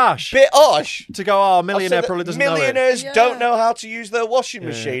is it harsh? Bit harsh? To go, a millionaire probably doesn't know it. Millionaires don't know how to use their washing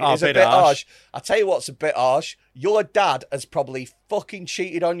machine. It's a bit harsh. I'll tell you what's a bit harsh. Your dad has probably fucking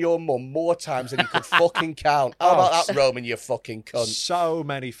cheated on your mum more times than you could fucking count. How about that, Roman, you fucking cunt? So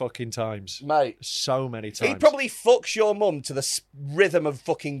many fucking times. Mate. So many times. He probably fucks your mum to the rhythm of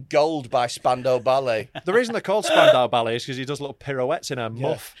fucking Gold by Spandau Ballet. The reason they're called Spandau Ballet is because he does little pirouettes in her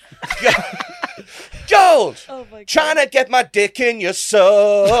muff. Gold! Oh my God. Trying to get my dick in your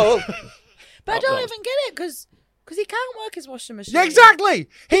soul. But I don't even get it, because he can't work his washing machine. Yeah, exactly.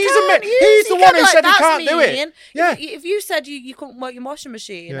 He's the one who said he can't do it. Yeah. If you said you couldn't work your washing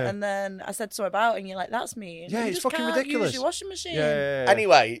machine, and then I said something about it, and you're like, that's mean. Yeah, you it's just fucking can't ridiculous. Use your washing machine. Yeah.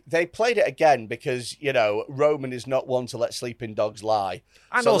 Anyway, they played it again because, Roman is not one to let sleeping dogs lie.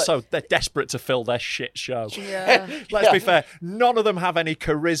 And also, they're desperate to fill their shit show. Yeah. Let's be fair. None of them have any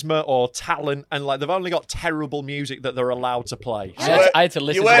charisma or talent, and they've only got terrible music that they're allowed to play. I had to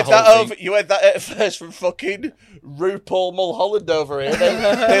listen to the whole thing. You heard that at first from fucking RuPaul Mulholland over here.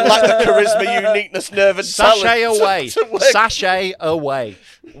 They lack the charisma, uniqueness, nerve, and talent. Sashay away.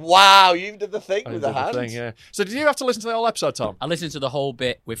 Wow, you did the thing with the hand. So did you have to listen to the whole episode, Tom? I listened to the whole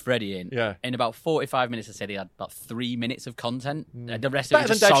bit with Freddie in. Yeah. In about 45 minutes, I said he had about 3 minutes of content. The rest of it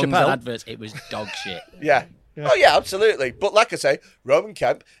Better was than just Dave songs Chappelle. and adverts. It was dog shit. Yeah. Oh, yeah, absolutely. But like I say, Roman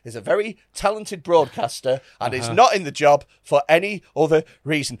Kemp is a very talented broadcaster and is not in the job for any other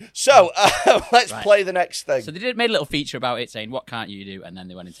reason. So let's play the next thing. So they made a little feature about it saying, what can't you do? And then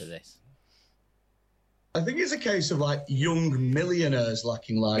they went into this. I think it's a case of, like, young millionaires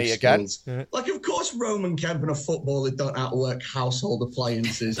lacking life skills. Yeah. Like, of course, Roman Kemp and a footballer don't outwork household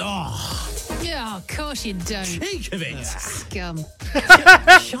appliances. Yeah, of course you don't. Cheek of it. Scum.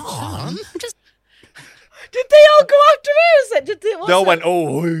 Sean? Did they all go after her? They all went,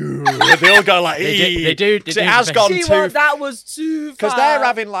 they all go like, They do. It has gone too. That was too far. Because they're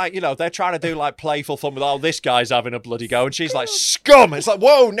having they're trying to do playful fun with, this guy's having a bloody go, and she's like, scum. It's like,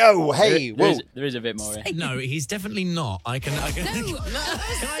 whoa, no, hey, whoa. There is a bit more. Yeah. No, he's definitely not. I can. No, Can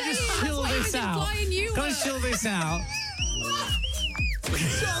I just chill this out? Can I chill this out?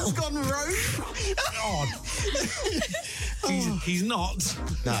 Sean's gone rogue. He's not.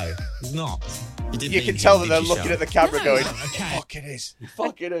 No, he's not. You can tell that they're looking at the camera going, fuck it is.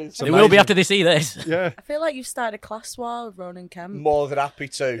 Fuck it is. It will be after they see this. Yeah. I feel like you've started a class war with Ronan Kemp. More than happy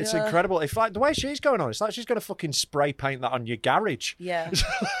to. It's incredible. If like the way she's going on, it's like she's going to fucking spray paint that on your garage. Yeah.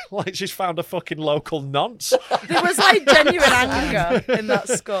 Like she's found a fucking local nonce. There was like genuine anger in that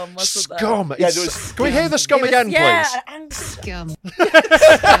scum, wasn't there? Scum. Yeah, there was... Can we hear the scum again, please? Yeah, Scum.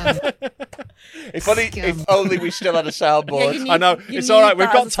 If only we still had a soundboard. I know. It's all right.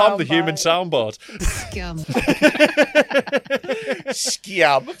 We've got Tom, the human soundboard. Scum.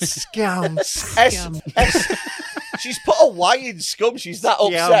 Scam. Scam. She's put a Y in scum. She's that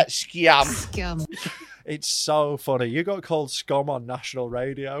upset. Scam. Scum. It's so funny. You got called scum on national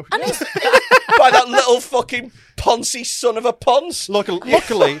radio. By that little fucking Poncy son of a Ponce.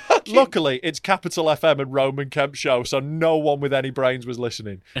 Luckily, it's Capital FM and Roman Kemp show, so no one with any brains was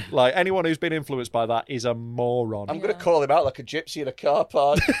listening. Like, anyone who's been influenced by that is a moron. I'm going to call him out like a gypsy in a car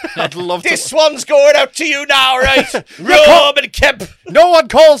park. I'd love This one's going out to you now, right? Roman Kemp. No one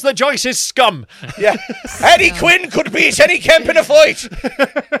calls the Joyces scum. Yeah. Eddie Quinn could beat Eddie Kemp in a fight.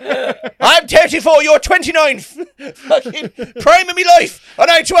 I'm 34, you're 29. Fucking prime of me life. And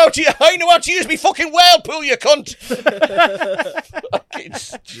I know how to use me fucking whirlpool, you cunt. Fucking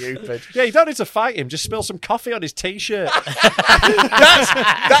stupid. Yeah, you don't need to fight him. Just spill some coffee on his t-shirt.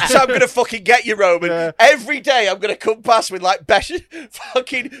 That's how I'm going to fucking get you, Roman. Yeah. Every day I'm going to come past with like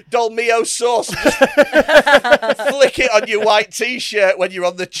fucking Dolmio sauce. Just flick it on your white t-shirt when you're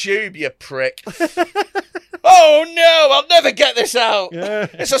on the tube, you prick. Oh no, I'll never get this out. Yeah.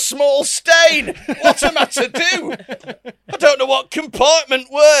 It's a small stain. What am I to do? I don't know what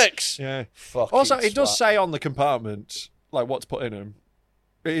compartment works. Yeah. Fucking also, it does swat. say on the compartment, like, what's put in them.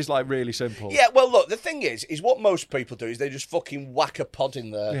 It is, like, really simple. Yeah, well, look, the thing is what most people do is they just fucking whack a pod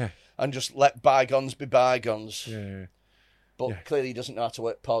in there and just let bygones be bygones. Yeah. But clearly he doesn't know how to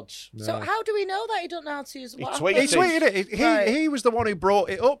work pods. No. So how do we know that he doesn't know how to use it? He tweeted it. He was the one who brought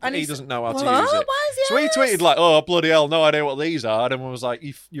it up, and he doesn't know how to use it. Why is he So he tweeted like, "Oh bloody hell, no idea what these are." And everyone was like,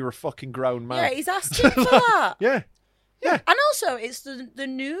 "You're a fucking grown man." Yeah, he's asked him for that. Yeah. And also, it's the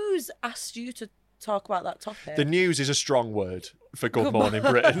news asked you to talk about that topic. The news is a strong word for Good Morning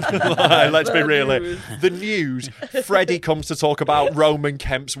Britain. Let's be real here. The news. Freddie comes to talk about Roman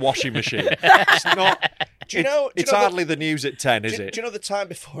Kemp's washing machine. It's not. It's hardly the news at 10, is it? Do you know the time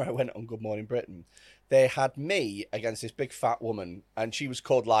before I went on Good Morning Britain, they had me against this big fat woman, and she was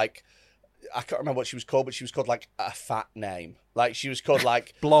called like, I can't remember what she was called, but she was called like a fat name. Like she was called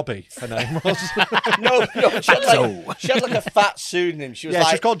like Blobby. Her name was. No, she had like a fat pseudonym. She was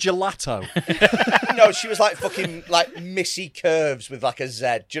she's called Gelato. No, she was like fucking like Missy Curves with like a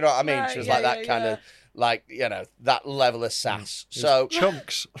Z. Do you know what I mean? Right, she was like that kind of. Like, you know, that level of sass. So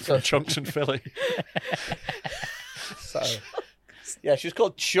Chunks from Chunks and Philly. So, yeah, she was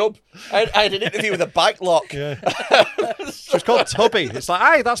called Chub. I had an interview with a bike lock. Yeah. She was called Tubby. It's like,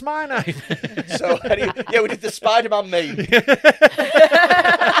 hey, that's my name. So, anyway, we did the Spider-Man meme.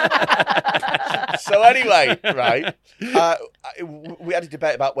 So, anyway, right, we had a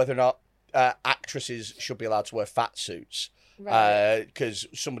debate about whether or not actresses should be allowed to wear fat suits. Because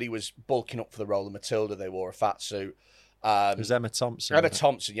somebody was bulking up for the role of Matilda, they wore a fat suit. It was Emma Thompson. Emma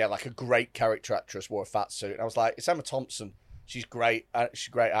Thompson, yeah, like a great character actress, wore a fat suit. And I was like, it's Emma Thompson. She's great. She's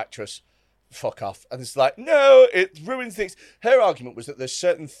a great actress. Fuck off. And it's like, no, it ruins things. Her argument was that there's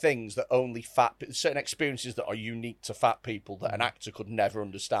certain things that only certain experiences that are unique to fat people that an actor could never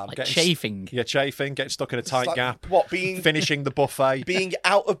understand. Like chafing. Yeah, chafing, getting stuck in a tight gap. What, finishing the buffet. Being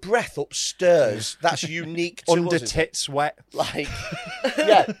out of breath upstairs. That's unique to Under us. tit sweat. Like,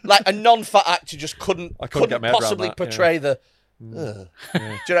 yeah, like a non-fat actor just couldn't possibly portray the... Do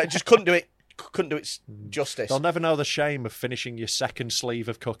you know, just couldn't do it. Couldn't do it justice. They'll never know the shame of finishing your second sleeve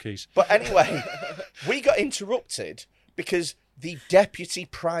of cookies. But anyway, we got interrupted because the Deputy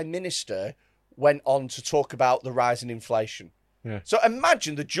Prime Minister went on to talk about the rise in inflation. Yeah. So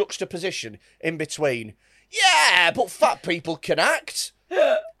imagine the juxtaposition in between, yeah, but fat people can act.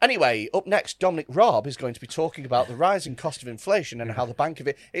 Anyway, up next, Dominic Raab is going to be talking about the rising cost of inflation and how the Bank of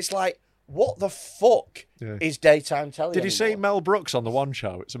it... It's like, what the fuck is daytime television? Did you see Mel Brooks on The One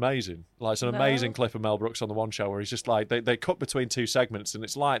Show? It's amazing. Like, it's an amazing clip of Mel Brooks on The One Show where he's just like, they cut between two segments and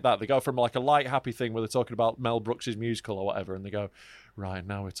it's like that. They go from like a light, happy thing where they're talking about Mel Brooks' musical or whatever and they go, right,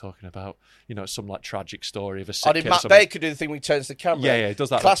 now we're talking about, you know, some like tragic story of a sick did Matt Baker do the thing when he turns the camera? Yeah, he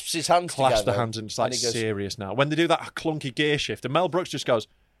does that. Clasps his hands together. Clasps the hands and it's like, and he goes, serious now. When they do that clunky gear shift and Mel Brooks just goes,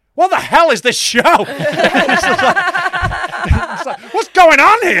 what the hell is this show? It's like, what's going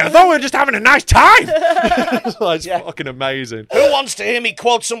on here? I thought we were just having a nice time. It's fucking amazing. Who wants to hear me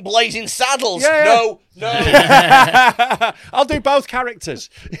quote some Blazing Saddles? Yeah. No. I'll do both characters.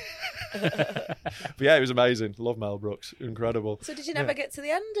 But yeah, it was amazing. Love Mel Brooks. Incredible. So did you never get to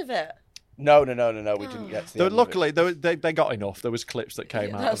the end of it? No. We didn't get to the end Luckily, of it. they got enough. There was clips that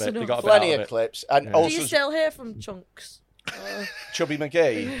came out of it. They got a bit plenty out of it. clips. And Yeah. also, Do you still hear from Chunks? Chubby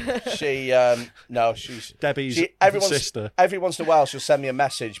McGee. She's Debbie's sister. Every once in a while, she'll send me a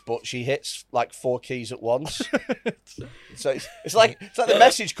message, but she hits like 4 keys at once. So it's like the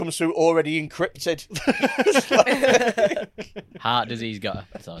message comes through already encrypted. Heart disease got her.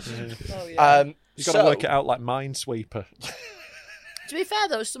 That's all. You've got to work it out like Minesweeper. To be fair,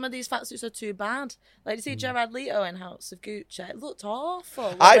 though, some of these fat suits are too bad. Like, you see Jared Leto in House of Gucci. It looked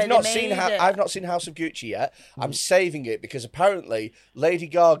awful. I've not seen House of Gucci yet. I'm saving it because apparently Lady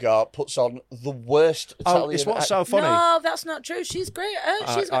Gaga puts on the worst Italian. It's what's so funny. No, that's not true. She's great.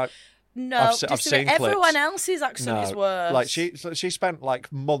 I've seen everyone clips. else's accent is worse. Like she spent like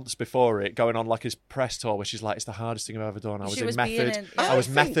months before it going on like his press tour where she's like, it's the hardest thing I've ever done. I was method. I was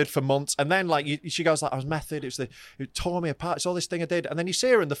method for months, and then like she goes like, I was method. It tore me apart. It's all this thing I did, and then you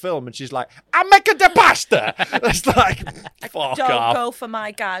see her in the film, and she's like, I'm making the pasta. It's like, fuck Don't off. go for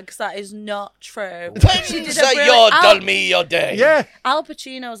my gags. That is not true. She did tell me your day. Yeah. Al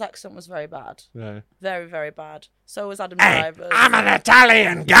Pacino's accent was very bad. Yeah. Very, very bad. So was Adam Driver's. I'm an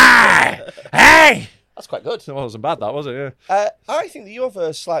Italian guy. Hey. That's quite good. It wasn't bad, that was it? Yeah. I think that you have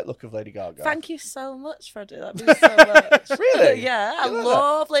a slight look of Lady Gaga. Thank you so much, Freddie. That means so much. Really? Yeah, I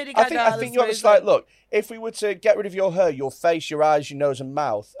love Lady Gaga. I think you have a slight look. If we were to get rid of your hair, your face, your eyes, your nose and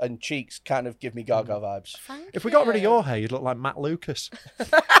mouth and cheeks kind of give me Gaga vibes. If we got rid of your hair, you'd look like Matt Lucas.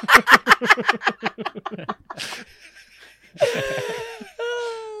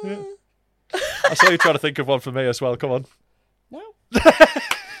 I saw you trying to think of one for me as well. Come on. No.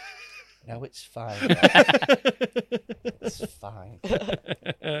 No, it's fine. It's fine.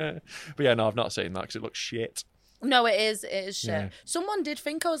 But yeah, no, I've not seen that because it looks shit. No, it is shit. Yeah. Someone did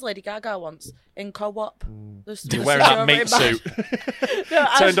think I was Lady Gaga once in Co-op. You're wearing that meat suit.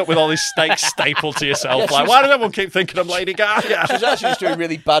 Turned up with all these steaks stapled to yourself. Like, why does everyone keep thinking I'm Lady Gaga? She's actually just doing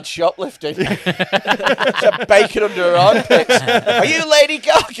really bad shoplifting. She's got bacon under her armpits. Are you Lady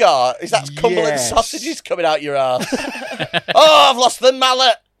Gaga? Is that Cumberland sausages coming out your ass? Oh, I've lost the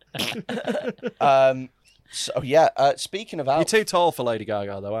mallet. So yeah, speaking of You're too tall for Lady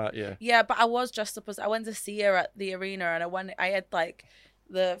Gaga though, aren't you? Yeah, but I was dressed up as I went to see her at the arena, and I had like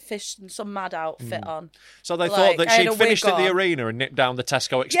the fish and some mad outfit on. So they Like, thought that I had she'd a finished wig at the on. arena and nipped down the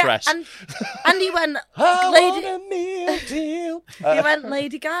Tesco Express. Yeah, and he went, he went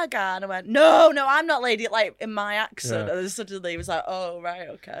Lady Gaga, and I went, no, I'm not Lady, like in my accent. Yeah. And then suddenly he was like, oh right,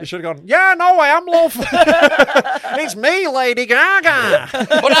 okay. You should have gone, yeah, no, I am, love. It's me, Lady Gaga.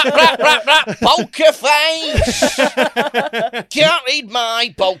 Poker face. Can't read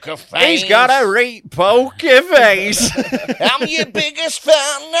my poker face. He's got a poker face. I'm your biggest fan.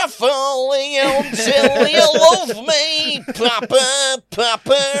 I follow you until you love me.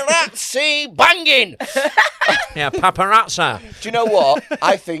 Paparazzi banging. Yeah, paparazzi. Do you know what?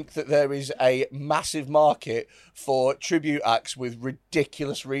 I think that there is a massive market for tribute acts with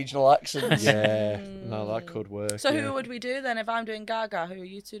ridiculous regional accents. Yeah, no, that could work. So who would we do then if I'm doing Gaga? Who are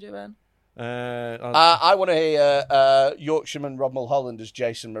you two doing? I want to hear Yorkshireman Rob Mulholland as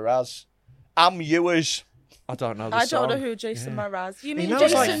Jason Mraz. I'm yours. I don't know. I don't know who Jason Mraz. You mean knows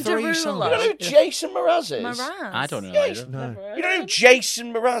Jason like 3 Derulo? songs. You don't know who Jason Mraz is? Mraz. I don't know. Yes. No. You don't know who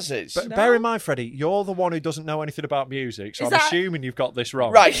Jason Mraz is? But bear in mind, Freddie, you're the one who doesn't know anything about music, so Is I'm that- assuming you've got this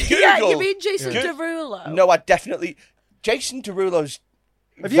wrong. Right, Google. Yeah, you mean Jason Derulo? No, I definitely... Jason Derulo's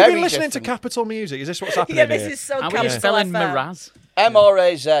Have you very been listening to different. Capital Music? Is this what's happening Yeah, this here? is so How are you Capital spelling FM. Mraz?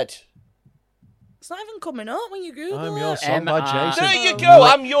 M-R-A-Z. It's not even coming up when you Google I'm it. Yours song by Jason. There you go.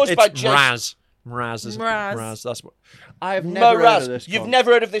 I'm Yours by Jason. Mraz. Mraz. That's what... I have never heard of this. You've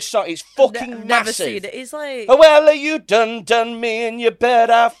never heard of this song? It's fucking Never massive. seen it. It's like... Oh, well, you done me and you bet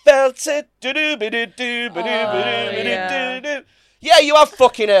I felt it. yeah. Yeah, you have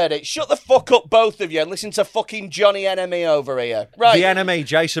fucking heard it. Shut the fuck up, both of you, and listen to fucking Johnny Enemy over here. Right. The Enemy,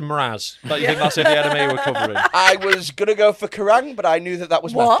 Jason Mraz. Don't you think that's in The Enemy we're covering? I was going to go for Kerrang, but I knew that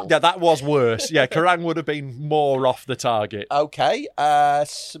was metal. Yeah, that was worse. Yeah, Kerrang would have been more off the target. Okay.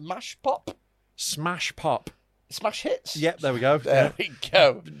 Smash Pop. Smash Pop. Smash Hits. Yep, there we go. There we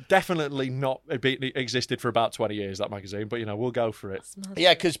go. Definitely not existed for about 20 years, that magazine, but, we'll go for it.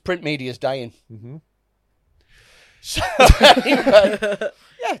 Yeah, because print media's dying. Mm-hmm. So, anyway,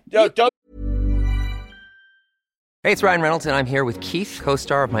 yeah, don't Hey, it's Ryan Reynolds, and I'm here with Keith,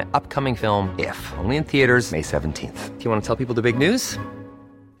 co-star of my upcoming film, If, only in theaters May 17th. Do you want to tell people the big news?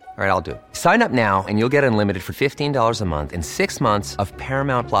 All right, I'll do it. Sign up now and you'll get unlimited for $15 a month and 6 months of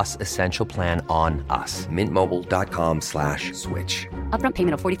Paramount Plus Essential Plan on us. MintMobile.com/switch. Upfront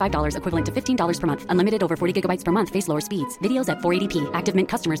payment of $45 equivalent to $15 per month. Unlimited over 40 gigabytes per month. Face lower speeds. Videos at 480p. Active Mint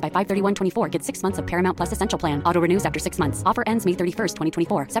customers by 531.24 get 6 months of Paramount Plus Essential Plan. Auto renews after 6 months. Offer ends May 31st,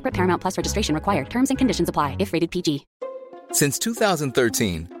 2024. Separate Paramount Plus registration required. Terms and conditions apply if rated PG. Since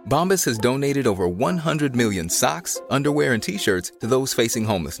 2013, Bombas has donated over 100 million socks, underwear, and T-shirts to those facing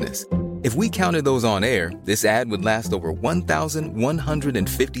homelessness. If we counted those on air, this ad would last over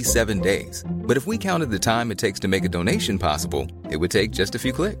 1,157 days. But if we counted the time it takes to make a donation possible, it would take just a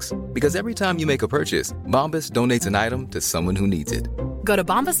few clicks. Because every time you make a purchase, Bombas donates an item to someone who needs it. Go to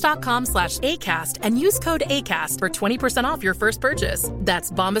bombas.com/ACAST and use code ACAST for 20% off your first purchase.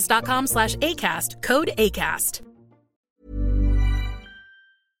 That's bombas.com/ACAST, code ACAST.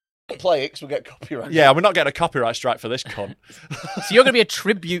 Play it 'cause we'll get copyright. Yeah, we're not getting a copyright strike for this cunt. So you're going to be a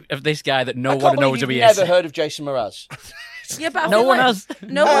tribute of this guy that no one knows who he is. I've never heard of Jason Mraz. Yeah, but I No feel one like has.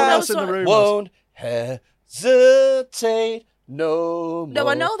 No one knows in the what. room. Won't hesitate no more. No,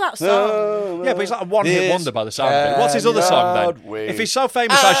 I know that song. Yeah, but he's like a one-hit wonder by the sound of it. What's his other song then? If he's so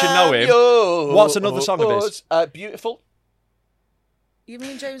famous I should know him, what's another song of his? Beautiful. You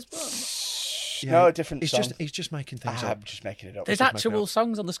mean James Blunt? No, a different song. He's just making things I'm up. just making it up. There's actual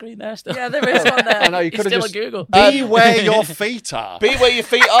songs on the screen there still. Yeah, there is one there. I know, you It's could have still just... a Google. Be where your feet are. Be where your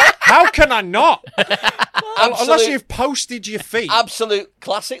feet are. How can I not? Unless Absolute- you've posted your feet. Absolute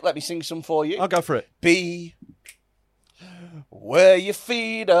classic. Let me sing some for you. I'll go for it. Be where your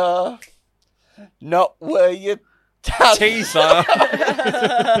feet are, not where your Teeth are.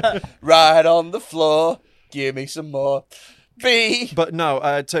 Right on the floor. Give me some more. Be. But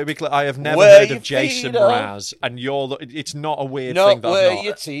no, to be clear, I have never Where heard your of Jason feet are. Mraz, and it's not a weird Not thing that where I've not.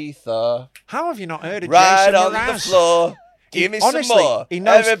 your teeth are. How have you not heard of Right Jason on Mraz? the floor. Give me Honestly, some more. he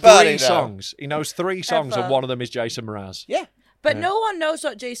knows Everybody three know. songs. He knows three songs, and Ever. one of them is Jason Mraz. Yeah. But no one knows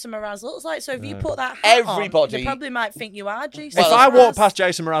what Jason Mraz looks like, so if you put that hat Everybody- on, they probably might think you are Jason If Mraz. I walked past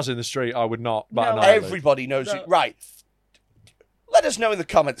Jason Mraz in the street, I would not. But No. Everybody knows it. Right. Let us know in the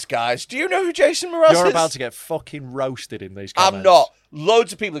comments, guys. Do you know who Jason Mraz is? You're about to get fucking roasted in these comments. I'm not.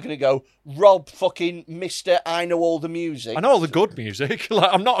 Loads of people are going to go, Rob fucking Mr. I know all the music. I know all the good music. Like,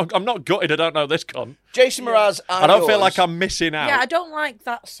 I'm not gutted I don't know this cunt. Jason Mraz, I don't feel like I'm missing out. Yeah, I don't like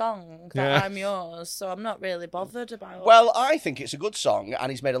that song, that Yeah. I'm Yours, so I'm not really bothered about it. Well, I think it's a good song,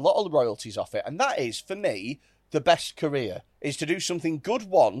 and he's made a lot of royalties off it, and that is, for me, the best career, is to do something good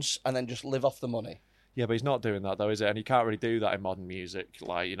once and then just live off the money. Yeah, but he's not doing that though, is it? And you can't really do that in modern music.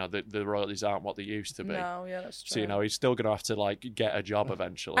 Like, you know, the royalties aren't what they used to be. No, yeah, that's true. So, you know, he's still going to have to, like, get a job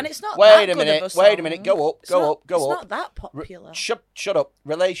eventually. And it's not Wait that a good minute, of a wait a song. minute, go up, It's go not- up, go it's up. not that popular. Shut up.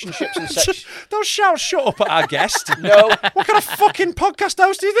 Relationships and sex. Don't shout shut up at our guest. No. What kind of fucking podcast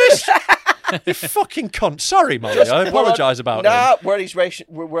host is this? You fucking cunt. Sorry, Molly. I apologise about it. Nah, we're on his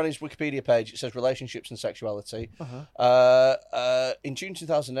Wikipedia page. It says relationships and sexuality. In June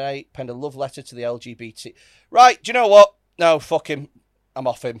 2008, penned a love letter to the LGBT. Right, do you know what? No, fuck him. I'm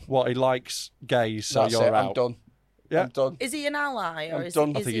off him. What, he likes gays, so That's you're it. out. I'm done. Yeah. I'm done. Is he an ally? Or I'm is done.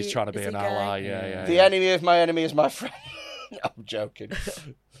 He, I is think he's he- trying to be is an he gay? ally, yeah. The enemy of my enemy is my friend. I'm joking.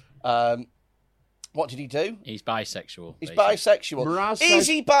 What did he do? He's bisexual. He's basically. bisexual. Mraz Is says-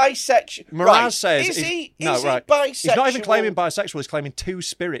 he bisexual? Mraz Right. says... Is he right. bisexual? He's not even claiming bisexual, he's claiming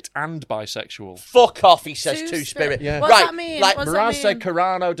two-spirit and bisexual. Fuck off, he says Two-spirit. two-spirit. Yeah. What's Right, that mean? like, What's that Mraz mean? said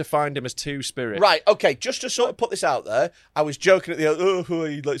Carano defined him as two-spirit. Right, okay, just to sort of put this out there, I was joking at the end,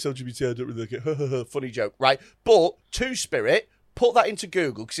 he likes LGBT, I don't really like it. Funny joke, right? But two-spirit, put that into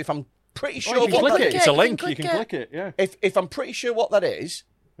Google, because if I'm pretty sure Oh, you can what click that it. It's a You can link. You click can it. click it, yeah. if I'm pretty sure what that is,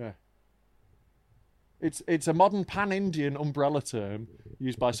 Yeah. It's a modern pan-Indian umbrella term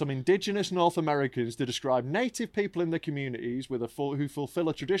used by some indigenous North Americans to describe native people in their communities with who fulfill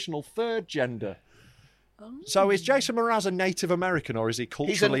a traditional third gender. So is Jason Mraz a Native American, or is he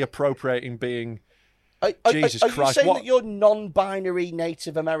culturally appropriating being... Jesus are you Christ, saying what- that you're non-binary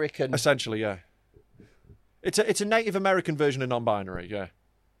Native American? Essentially, yeah. It's a Native American version of non-binary, yeah.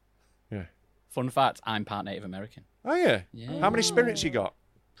 Yeah. Fun fact, I'm part Native American. Oh, yeah? Yeah. How many spirits you got?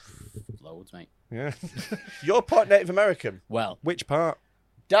 Loads, mate. Yeah. You're part Native American. Well, Which part?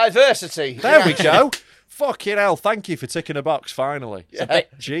 Diversity. There we go. Fucking hell, thank you for ticking a box, finally. Yeah.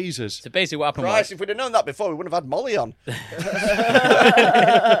 Jesus. so basically what happened Christ, was... if we'd have known that before, we wouldn't have had Molly on. Could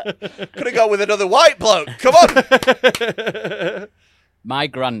have gone with another white bloke. Come on. My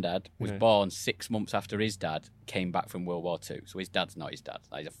granddad was born 6 months after his dad came back from World War II. So his dad's not his dad.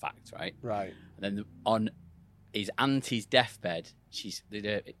 That is a fact, right? Right. And then on his auntie's deathbed. She's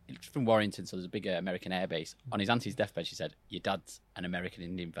from Warrington, so there's a big American air base. On his auntie's deathbed, she said, "Your dad's an American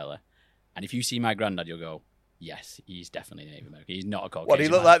Indian fella, and if you see my granddad, you'll go, yes, he's definitely Native American. He's not a Caucasian." What, he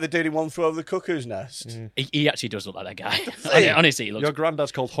look like the dude in One Flew Over the Cuckoo's Nest? He actually does look like that guy. Honestly, he looks. Your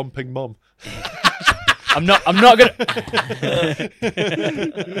granddad's called Humping Mum. I'm not gonna.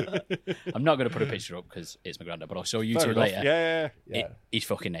 I'm not gonna put a picture up because it's my granddad, but I'll show you Fair two enough. later. Yeah. He's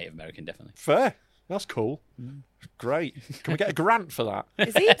fucking Native American, definitely. Fair. That's cool. Great. Can we get a grant for that?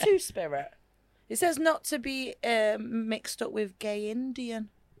 Is he Two-Spirit? It says not to be mixed up with gay Indian.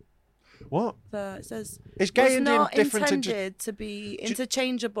 What? So it says Is gay was Indian not different to intended to be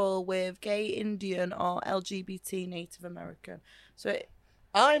interchangeable with gay Indian or LGBT Native American. So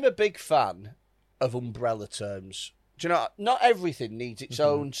I'm a big fan of umbrella terms. Do you know? Not everything needs its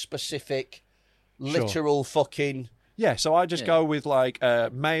own specific, literal fucking. Yeah, so I just go with like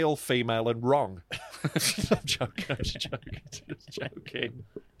male, female, and wrong. I'm joking.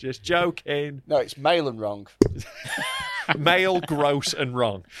 Just joking. No, it's male and wrong. Male, gross, and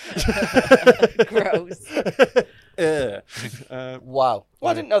wrong. Gross. Wow.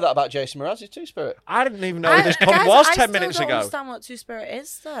 Well, I didn't know that about Jason Mraz's Two-Spirit. I didn't even know this pod was 10 minutes I ago. don't understand what Two-Spirit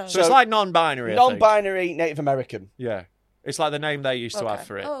is, though. So it's like non-binary. Non-binary Native American. Yeah. It's like the name they used to have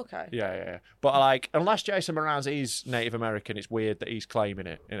for it. Oh, okay. Yeah. But like, unless Jason Mraz is Native American, it's weird that he's claiming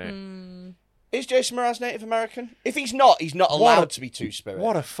it, innit? Is Jason Mraz Native American? If he's not allowed to be Two-Spirit.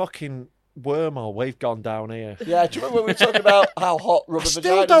 What a fucking wormhole we've gone down here. Yeah, do you remember when we were talking about how hot rubber vaginas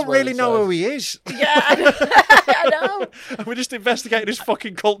Still don't were really and know stuff? who he is. Yeah, I know. We're just investigating his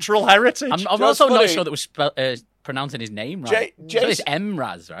fucking cultural heritage. I'm also not sure that we're pronouncing his name right. So it's M.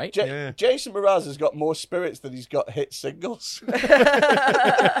 Raz, right? Jason Mraz has got more spirits than he's got hit singles.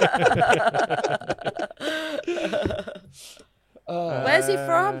 Where's he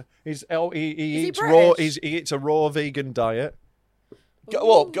from? He Is eats he raw. British? He eats a raw vegan diet.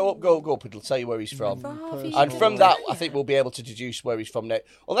 Go up. It'll tell you where he's from. And from that, I think we'll be able to deduce where he's from next.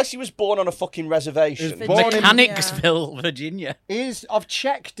 Unless he was born on a fucking reservation. Mechanicsville, Virginia. Is of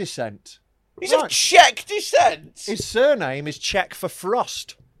Czech descent. He's of Czech descent. His surname is Czech for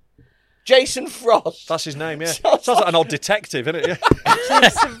Frost. Jason Frost. That's his name, yeah. Sounds like an old detective, isn't it? Yeah.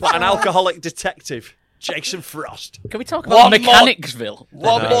 Like an alcoholic detective. Jason Frost. Can we talk about Mechanicsville?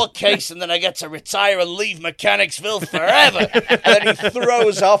 One more case and then I get to retire and leave Mechanicsville forever. And then he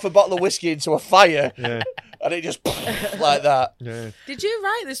throws half a bottle of whiskey into a fire. Yeah. And it just like that. Yeah. Did you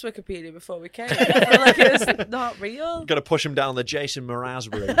write this Wikipedia before we came? I feel like it was not real. Got to push him down the Jason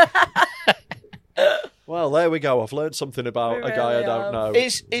Mraz route. Well, there we go. I've learned something about a guy I don't know.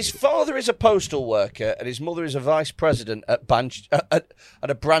 His father is a postal worker and his mother is a vice president at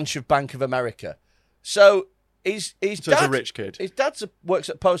a branch of Bank of America. So his a rich kid. His dad works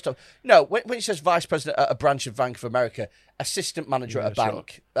at post office. No, when he says vice president at a branch of Bank of America, assistant manager at a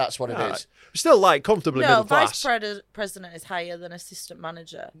bank. Sure. That's what it is. Still, like, comfortably middle class. No, vice president is higher than assistant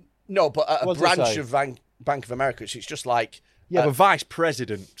manager. No, but at a branch of Bank of America, so it's just like... Yeah, but vice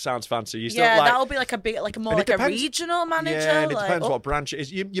president sounds fancy. That'll be like a regional manager. Yeah, and it depends what branch it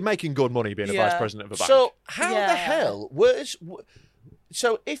is. You're making good money being a vice president of a bank. So how the hell was...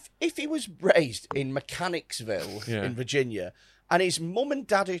 So if he was raised in Mechanicsville in Virginia, and his mum and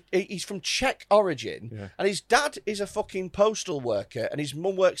dad, he's from Czech origin, and his dad is a fucking postal worker, and his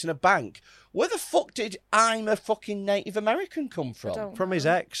mum works in a bank, where the fuck did I'm a fucking Native American come from? From his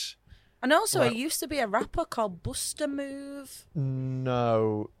ex. And also, he used to be a rapper called Buster Move.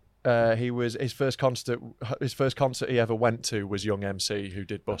 No. He was his first concert he ever went to was Young MC, who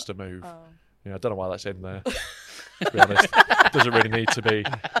did Buster Move. Oh. Yeah, I don't know why that's in there. To be honest, doesn't really need to be.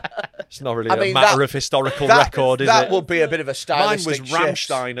 It's not really a matter of historical record, is it? That would be a bit of a stylistic Mine was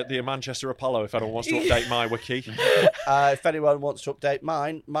Rammstein at the Manchester Apollo. If anyone wants to update my wiki, if anyone wants to update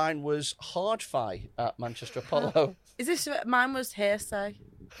mine was Hard-Fi at Manchester Apollo. Is this mine was Hearsay?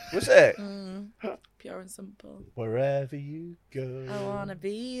 Was it? Pure and simple. Wherever you go, I wanna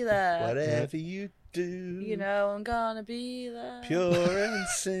be there. Whatever you do, you know I'm gonna be there. Pure and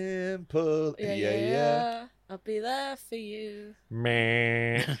simple. Yeah. I'll be there for you.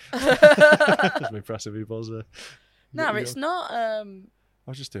 Meh. That's impressive, he was there. No, it's not. I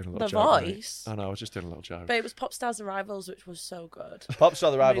was just doing a little The joke. Voice. I know, I was just doing a little joke. But it was Pop Stars Arrivals, which was so good. Pop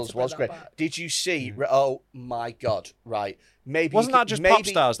Star The Rivals was great. Did you see? Oh my God! Right, maybe wasn't that just Pop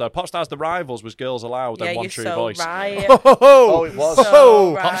Stars though? Pop Stars The Rivals was Girls Aloud and One True Voice. Right. Oh, it was.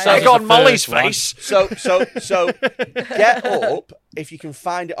 So right. I got on Molly's face. So get up if you can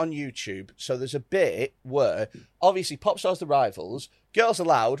find it on YouTube. So there's a bit where obviously Pop Stars The Rivals, Girls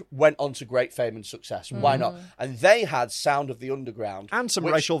Aloud went on to great fame and success. Why not? And they had Sound of the Underground. And some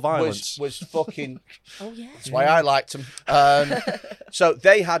which racial violence. Was fucking... Oh, yeah. That's why I liked them. So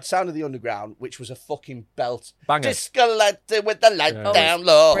they had Sound of the Underground, which was a fucking belt. Banger. Disconnected with the light down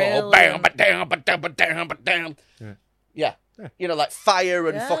low. Bam, ba-dam, ba-dam, ba-dam, ba-dam. Yeah. You know, like Fire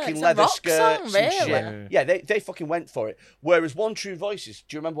and fucking it's a leather rock skirts song, and shit. really. Yeah, they fucking went for it. Whereas One True Voices,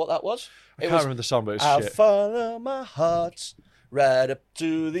 do you remember what that was? I can't remember the song, but it's I'll shit. follow my heart right up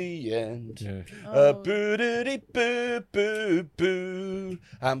to the end. Yeah. Boo-doo-dee-boo-boo-boo.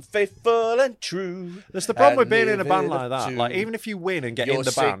 I'm faithful and true. That's the problem with being and in a band living like that. up Like, to even if you win and get your in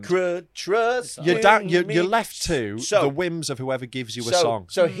the band, sacred trust you're left to So- the whims of whoever gives you a song.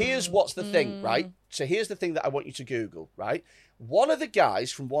 So here's what's the thing, right? So here's the thing that I want you to Google, right? One of the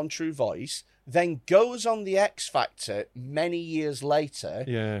guys from One True Voice then goes on the X Factor many years later,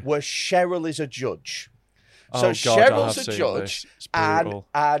 where Cheryl is a judge. So Oh, God, I Cheryl's have a seen judge, this. It's brutal.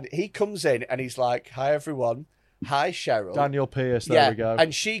 and he comes in and he's like, "Hi everyone, hi Cheryl." Daniel Pierce, there we go.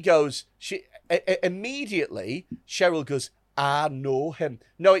 And she goes, immediately Cheryl goes, "I know him."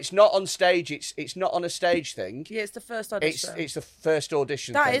 No, it's not on stage. It's not on a stage thing. Yeah, it's the first audition. It's the first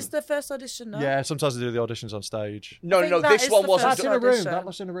audition. That thing. is the first audition, no? Yeah, sometimes they do the auditions on stage. No, this one wasn't. That's in a room. That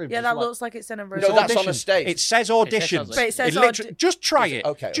was in a room. Yeah, that looks like it's in a room. No, that's on a stage. It says auditions. But it says just try it.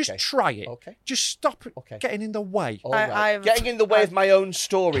 Okay, Just okay. try it. Okay. Just stop getting in the way. All right. Getting in the way of my own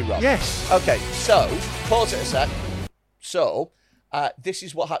story, Rob. Yes. Okay, so pause it a sec. So this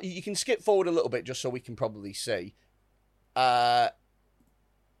is what you can skip forward a little bit just so we can probably see.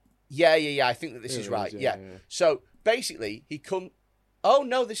 Yeah. I think that this is right. Yeah. So basically, he come. Oh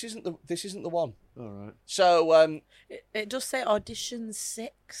no, this isn't the one. All right. So it does say audition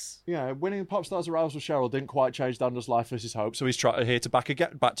 6. Yeah, winning Pop Stars Arousal with Cheryl didn't quite change Daniel's life versus hope, so he's here to back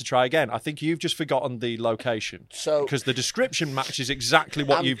to try again. I think you've just forgotten the location. So because the description matches exactly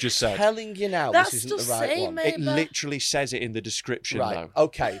what you've just said. I'm telling you now, That's this isn't just the right saying, one. mate. It literally says it in the description, Right. though.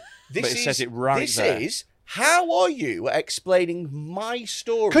 Okay. But it says it right there. This is. How are you explaining my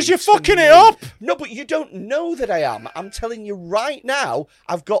story? Because you're to fucking me? it up. No, but you don't know that I am. I'm telling you right now,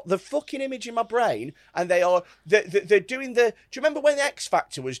 I've got the fucking image in my brain, and they're doing the... Do you remember when the X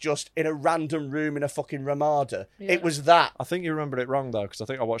Factor was just in a random room in a fucking Ramada? Yeah. It was that. I think you remembered it wrong, though, because I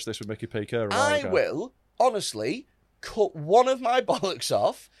think I watched this with Mickey P. Kerr a while I ago. will, honestly, cut one of my bollocks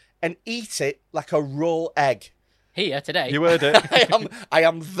off and eat it like a raw egg. Here today. You heard it. I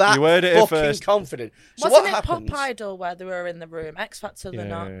am that You heard it fucking first. confident. So Wasn't what it happens? Pop Idol where they were in the room? X Factor, they're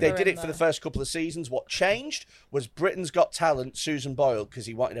not. They They're did in it for the there. first couple of seasons. What changed was Britain's Got Talent, Susan Boyle, because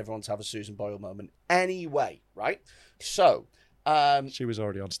he wanted everyone to have a Susan Boyle moment anyway, right? So... she was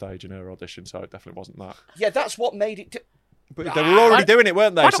already on stage in her audition, so it definitely wasn't that. yeah, that's what made it... But they were already doing it,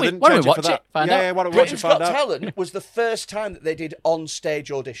 weren't they? Why So don't they we didn't change watch it for that. it? Find out. Yeah, why don't we watch it? Britain's Find Got out. Talent was the first time that they did on-stage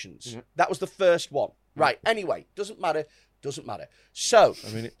auditions. That was the first one. Right, anyway, doesn't matter. So,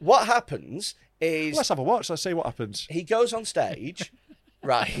 what happens is... Let's have a watch. Let's see what happens. He goes on stage,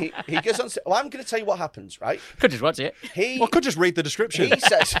 right? He goes on stage. Well, I'm going to tell you what happens, right? Could just watch it. Well, could just read the description. He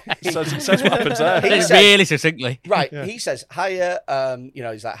says... It says what happens there. He says- Really succinctly. Right, Yeah. he says, hiya,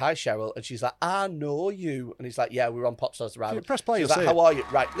 he's like, hi, Cheryl. And she's like, I know you. And he's like, yeah, we were on Pop Stars The Rivals. Press play, She's you'll like, see how are you?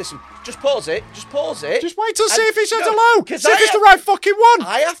 Right, listen, just pause it. Just wait till see if he says no, hello. 'cause See if I it's the have- right fucking one.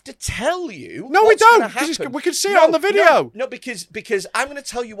 I have to tell you No, we what's don't, gonna 'cause it's- happen. we can see it on the video. No, because I'm going to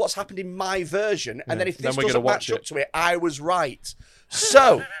tell you what's happened in my version, and then if then this we're doesn't gonna match watch up to it, I was right.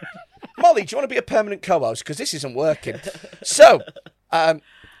 So, Molly, do you want to be a permanent co-host? Because this isn't working. So, all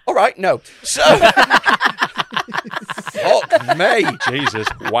right, no. So, fuck me. Jesus,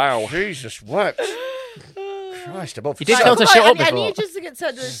 wow. Jesus, what? Christ above. You did tell to shut up I before. need just to get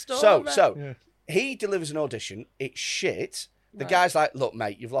to the story. So he delivers an audition. It's shit. The guy's like, "Look,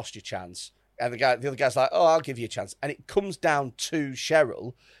 mate, you've lost your chance." And the other guy's like, "Oh, I'll give you a chance." And it comes down to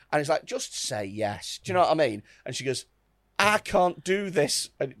Cheryl, and he's like, "Just say yes." Do you know what I mean? And she goes, "I can't do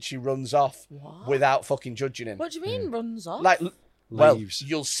this," and she runs off without fucking judging him. What do you mean runs off? Like, well, Leaves.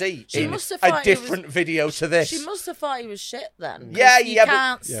 you'll see She in must have a thought he was- different video to this. She must have thought he was shit then. Yeah, 'cause you yeah, but-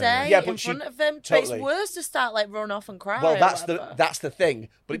 can't say Yeah, but in she- front of him. But totally. it's worse to start like run off and cry. Well, or that's whatever. the thing.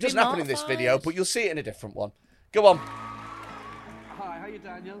 But it You'd be doesn't happen in this video. But you'll see it in a different one. Go on. Hi, how you,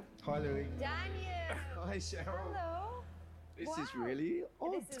 Daniel? Hi, Louis. Daniel. Hi, Cheryl. Hello. This is really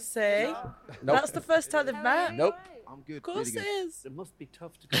odd. See, Nope. that's the first time they've met. Nope. I'm good. Of course really it good. is. It must be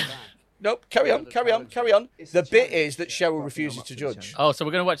tough to go back. Nope. Carry on. The bit is that Cheryl refuses to judge. Oh, so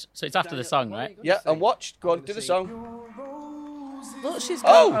we're going to watch. So it's after the song, right? Yeah, and watch. Go on, do the song. Look, she's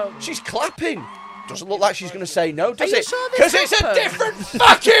Oh, she's clapping. Doesn't look like she's going to say no, does you it? sure this Because it's a happened? different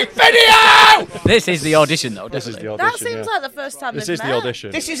fucking video! This is the audition, though. This is Definitely. the That audition. seems yeah. like the first time This they've is the met.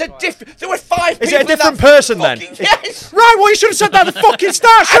 audition. This is a different... There were 5 people Is it a in different that person then? fucking- Yes! Right, well, you should have said that at the fucking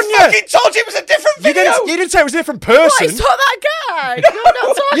start, shouldn't you? I fucking told you it was a different You video! didn't say it was a different What, person. it's not that guy. You're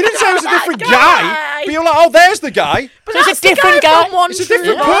not talking You didn't say it was a about different that guy. But you're like, oh, there's the guy. But So that's it's a different the guy guy? from One It's a True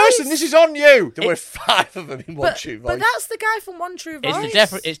different Voice. person. This is on you. There were 5 of them in One But, True but Voice. that's the guy from One True Voice.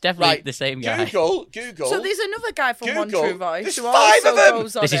 It's definitely Right, the same guy. Google. So there's another guy from One Google. True Voice. There's who 5 also of them.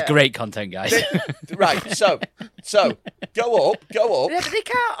 goes on This is it. great content, guys. Right, so go up. Yeah, but they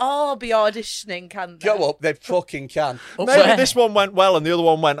can't all be auditioning, can they? Go up, they fucking can. Maybe this one went well and the other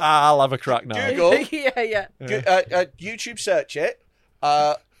one went, I'll have a crack now. Google, yeah. YouTube search it,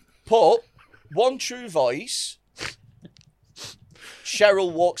 put One True Voice,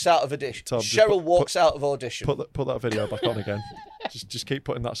 Cheryl walks out of audition. Tom, just Cheryl walks out of audition. Put that video back on again. Just keep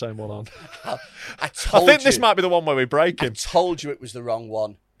putting that same one on. I told think you. this might be the one where we break I him. told you it was the wrong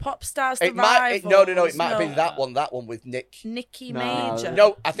one. Pop Stars It might, no, it might have been that one with Nick. Nicki Major.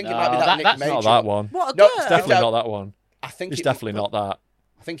 No, I think it might be that Nick that's Major. Not that one. What a No, girl. It's definitely not that one. I think It's definitely not that.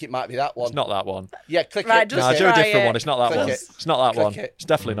 I think it might be that one. It's not that one. Yeah, click Right, it. just No, do a try different it. one. It's not that Click one. it. It's not that Click one. it. It's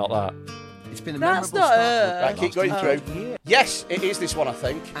definitely not that. It's been a That's memorable not start her. Right, keep going through. Yes, it is this one, I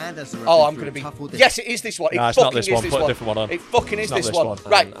think. And as Oh, I'm going to be... Yes, it is this one. No, It it's not fucking this is one. this Put a different one on. It fucking is It's not this this one. one.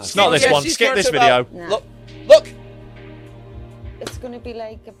 Right. It's not this Yeah, one. she's Skip got this about- video. Look. It's going to be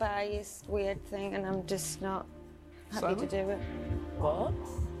like a biased, weird thing, and I'm just not happy to do it. What?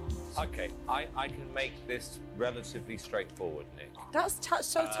 Okay, I can make this relatively straightforward, Nick. That's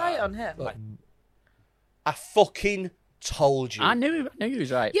so tight on him. Look. I fucking told you. I knew he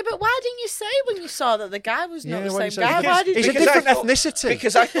was right. Yeah, but why didn't you say when you saw that the guy was not the when you same said- guy? Why did He's you a different I thought- ethnicity.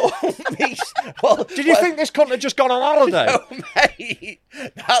 Because I thought... Did you think this cunt had just gone on holiday? No, mate.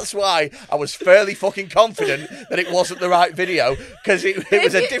 That's why I was fairly fucking confident that it wasn't the right video, because it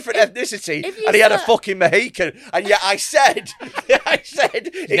was a different ethnicity and he had a fucking Mohican. And yet I said it's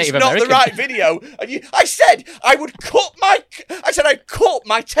Native not the American. right video. And I said I'd cut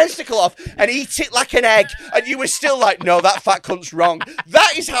my testicle off and eat it like an egg. And you were still like, no, that fat cunt's wrong.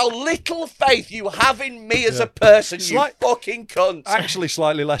 That is how little faith you have in me as a person, you fucking cunt. Actually,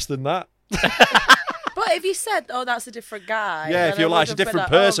 slightly less than that. But if you said, "Oh, that's a different guy," Yeah, then if you're I like, it's a would've been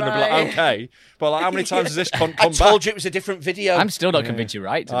different like, person, I'd be like, right. okay. But like, how many times has this cunt I come told back? you it was a different video. I'm still not convinced you're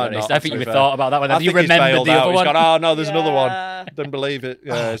right, to be I'm honest. not, I think to you be would fair. thought about that one. I Have you think he's remembered bailed the out. other He's one? gone, oh, no, there's another one. Didn't believe it.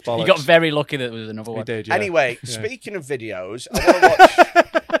 Yeah, it's bollocks. You got very lucky that there was another one. He did, yeah. Anyway, Yeah. speaking of videos,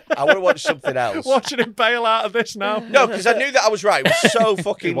 I want to watch something else. Watching him bail out of this now. No, because I knew that I was right. It was so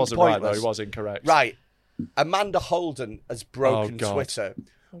fucking He wasn't pointless. right, though. He was incorrect. Right. Amanda Holden has broken God. Twitter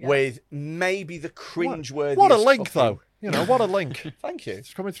with maybe the cringeworthy. What a link, though. You know, what a link. Thank you.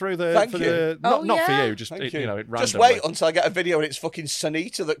 It's coming through the... Thank for you. the not for you, just, Thank you know, randomly. Just wait until I get a video and it's fucking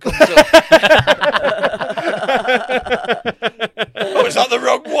Sunita that comes up. Oh, is that the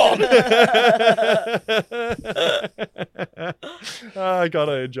wrong one? Oh, God,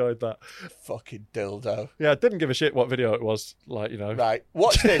 I enjoyed that. Fucking dildo. Yeah, I didn't give a shit what video it was, like, you know. Right,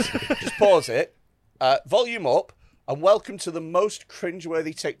 watch this. Just pause it. Volume up, and welcome to the most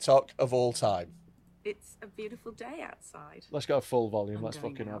cringeworthy TikTok of all time. It's a beautiful day outside. Let's go full volume. I'm Let's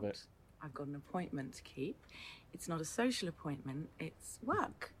going fucking have out. it. I've got an appointment to keep. It's not a social appointment, it's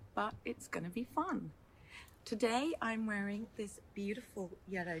work, but it's going to be fun. Today I'm wearing this beautiful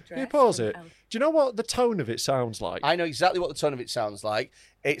yellow dress. Can you pause from it? El- Do you know what the tone of it sounds like? I know exactly what the tone of it sounds like.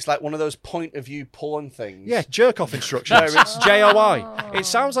 It's like one of those point of view porn things. Yeah, jerk off instructions. Where it's- JOI. It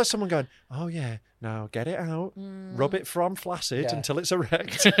sounds like someone going, oh yeah, now get it out, rub it from flaccid Yeah. until it's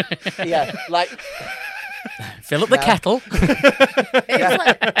erect. Yeah, like Fill up the kettle.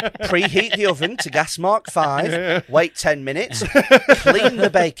 preheat the oven to gas mark 5. Wait 10 minutes. Clean the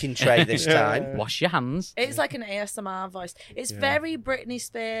baking tray this time. Wash your hands. It's like an ASMR voice. It's very Britney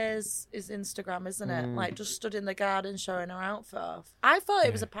Spears' Instagram, isn't it? Like just stood in the garden showing her outfit off. I thought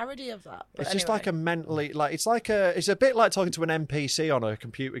it was a parody of that. But It's just anyway. like a mentally, like it's a bit like talking to an NPC on a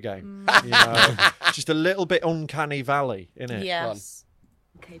computer game. You know, just a little bit uncanny valley, innit? Yes.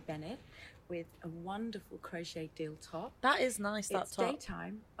 Okay, Bennett, with a wonderful crochet deal top. That is nice, that It's top.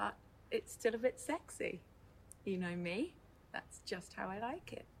 daytime, but it's still a bit sexy. You know me, that's just how I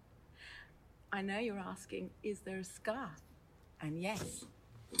like it. I know you're asking, is there a scarf? And yes,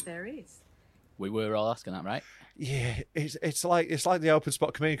 there is. We were all asking that, right? Yeah, it's like the open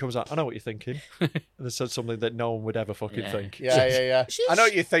spot comedian comes out. I know what you're thinking. And they said something that no one would ever fucking think. Yeah. I know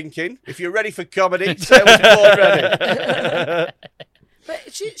what you're thinking. If you're ready for comedy, Taylor's board ready.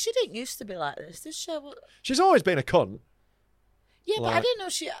 But she didn't used to be like this. This show. She's always been a cunt. Yeah, but I didn't know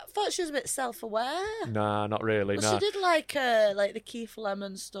I thought she was a bit self-aware. Nah, not really. Well, nah. she did like the Keith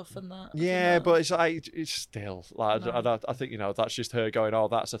Lemon stuff and that. Yeah, but it's still like I think that's just her going. Oh,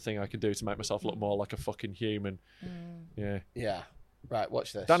 that's a thing I can do to make myself look more like a fucking human. Yeah. Yeah. Right.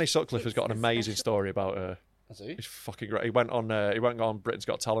 Watch this. Danny Sutcliffe has got an amazing story about her. Has he? It's fucking great. He went on Britain's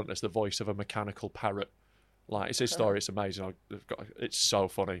Got Talent as the voice of a mechanical parrot. Like, it's his story. It's amazing. It's so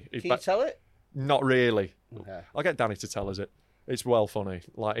funny. Can you tell it? Not really. Okay. I'll get Danny to tell us it. It's well funny.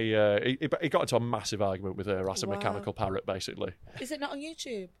 Like he got into a massive argument with her as a mechanical parrot, basically. Is it not on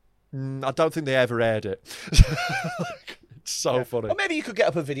YouTube? I don't think they ever aired it. It's so funny. Or maybe you could get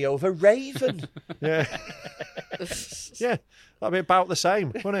up a video of a raven. Yeah. Yeah, that'd be about the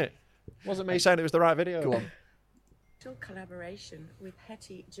same, wouldn't it? Wasn't me saying it was the right video. Go on. Collaboration with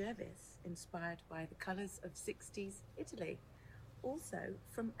Hetty Jervis, inspired by the colours of 60s Italy, also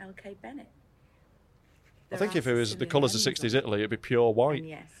from L.K. Bennett. I think if it was the colours of 60s Italy, it'd be pure white. And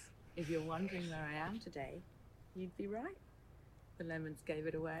yes, if you're wondering where I am today, you'd be right. The lemons gave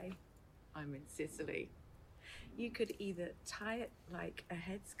it away. I'm in Sicily. You could either tie it like a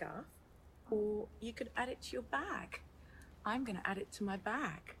headscarf, or you could add it to your bag. I'm going to add it to my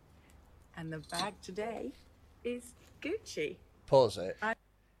bag. And the bag today is Gucci. Pause it.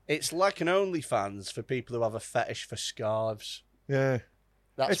 It's like an OnlyFans for people who have a fetish for scarves. Yeah.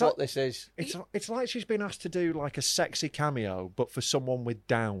 That's what this is. It's like she's been asked to do like a sexy cameo, but for someone with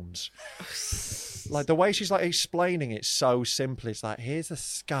Downs. Like the way she's like explaining it so simply. It's like, here's a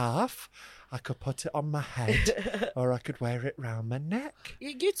scarf. I could put it on my head, or I could wear it round my neck.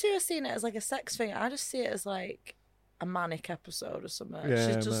 You two are seeing it as like a sex thing. I just see it as like a manic episode or something. Yeah,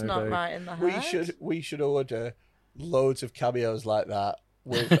 She's just not right in the head. We should order loads of cameos like that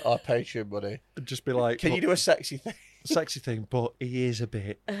with our Patreon money. And just be like, can you do a sexy thing? Sexy thing, but he is a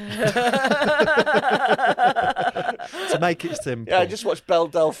bit. To make it simple. Yeah, just watch Belle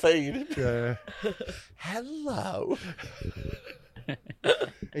Delphine. Yeah. Hello.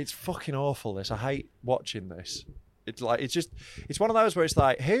 It's fucking awful, this. I hate watching this. It's like, it's one of those where it's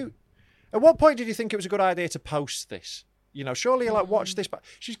like, at what point did you think it was a good idea to post this? You know, surely you like, watch this, but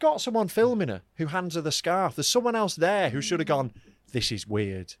she's got someone filming her who hands her the scarf. There's someone else there who should have gone, this is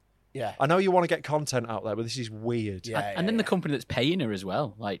weird. Yeah. I know you want to get content out there, but this is weird. Yeah, and then the company that's paying her as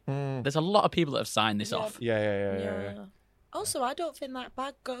well. Like, there's a lot of people that have signed this off. Yeah. Also, I don't think that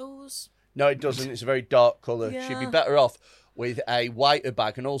bag goes. No, it doesn't. It's a very dark colour. Yeah. She'd be better off with a whiter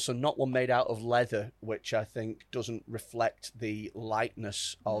bag, and also not one made out of leather, which I think doesn't reflect the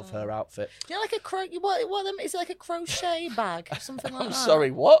lightness of her outfit. Do you like a what them? Is it like a crochet bag or something like I'm that?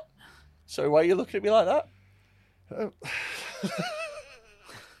 sorry, what? Sorry, why are you looking at me like that?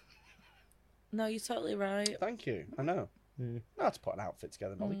 No, you're totally right. Thank you. I know. No, to put an outfit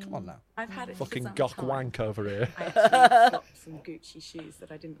together, Molly. Come on now. I've had it Fucking for some gok time. wank over here. I actually swapped some Gucci shoes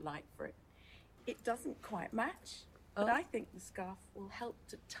that I didn't like for it. It doesn't quite match, but I think the scarf will help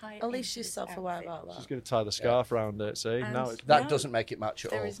to tie it. At least into she's this self-aware outfit. about that. She's going to tie the scarf around it, see? And No, That doesn't make it match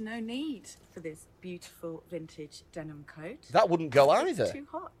at all. There is no need for this beautiful vintage denim coat. That wouldn't go It's either. too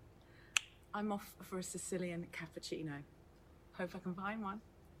hot. I'm off for a Sicilian cappuccino. Hope I can find one.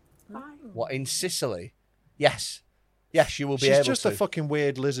 Bye. What, in Sicily? Yes. Yes, you will be she's able just to. a fucking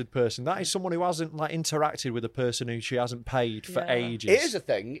weird lizard person. That is someone who hasn't like interacted with a person who she hasn't paid for ages. Here's the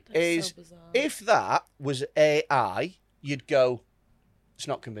thing, That's so bizarre. if that was AI, you'd go, it's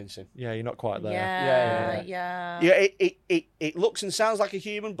not convincing. Yeah, you're not quite there. Yeah. It looks and sounds like a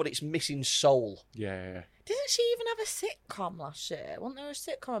human, but it's missing soul. Yeah. Didn't she even have a sitcom last year? Wasn't there a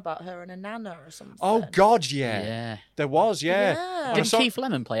sitcom about her and a nana or something? Oh, God, yeah. Yeah. There was, yeah. Yeah. Didn't Keith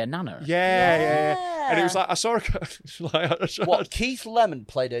Lemon play a nana? Yeah. And it was like, I saw a... What, Keith Lemon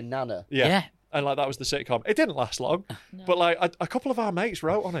played a nana? Yeah. And like that was the sitcom. It didn't last long, but like a couple of our mates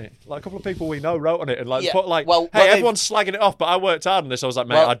wrote on it. Like a couple of people we know wrote on it, and like put like, hey, everyone's slagging it off, but I worked hard on this. I was like,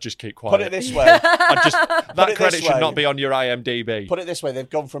 mate, I'd just keep quiet. Put it this way, that credit should not be on your IMDb. Put it this way, they've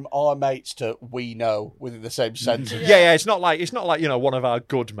gone from our mates to we know within the same sentence. Yeah. It's not like one of our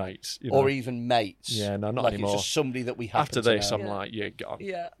good mates, or even mates. Yeah, no, not like anymore. It's just somebody that we happen After to this, know. I'm like, you're gone.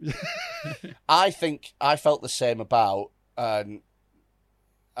 Yeah. I think I felt the same about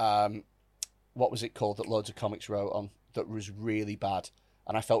what was it called that loads of comics wrote on that was really bad,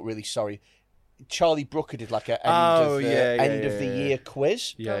 and I felt really sorry. Charlie Brooker did like an end of the year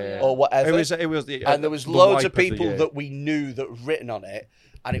quiz, or whatever. It was and there was loads of people that we knew that were written on it,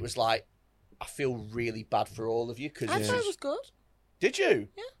 and it was like, I feel really bad for all of you because I thought it was good. Did you?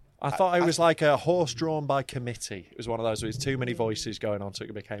 Yeah. I thought it was like a horse drawn by committee. It was one of those where there's too many voices going on, so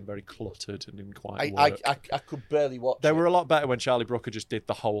it became very cluttered and didn't quite work. I could barely watch They were a lot better when Charlie Brooker just did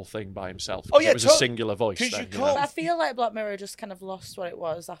the whole thing by himself. Oh, yeah, it was a singular voice. Then, But I feel like Black Mirror just kind of lost what it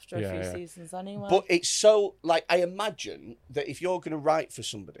was after a few seasons anyway. But it's so, like, I imagine that if you're going to write for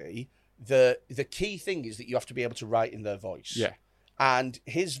somebody, the key thing is that you have to be able to write in their voice. Yeah. And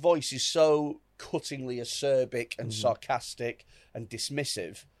his voice is so cuttingly acerbic and sarcastic and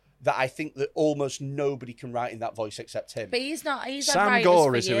dismissive that I think that almost nobody can write in that voice except him. But he's not. He's had Sam writers Gore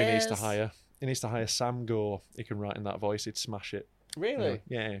for is who he needs years. to hire. He needs to hire Sam Gore. He can write in that voice. He'd smash it. Really?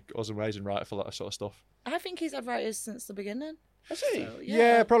 Yeah. Us and Raisin writer for that sort of stuff. I think he's had writers since the beginning. Has he? So,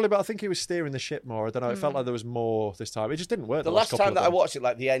 Yeah, probably, but I think he was steering the ship more. I don't know. It felt like there was more this time. It just didn't work. The last last couple time of that I them. watched it,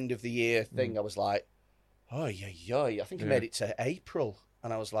 like the end of the year thing, I was like, oh, yeah. I think I made it to April.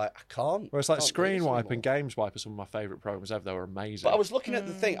 And I was like, I can't. Whereas like can't do Screen this Wipe anymore. and Games Wipe are some of my favourite programmes ever. They were amazing. But I was looking at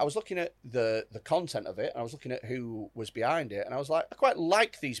the thing. I was looking at the content of it, and I was looking at who was behind it, and I was like, I quite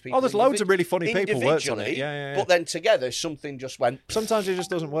like these people. Oh, there's loads of really funny people worked on it. individually, Yeah. But then together, something just went. Sometimes it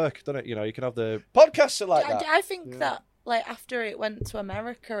just doesn't work, doesn't it? You know, you can have the Podcasts are like that. I think that like after it went to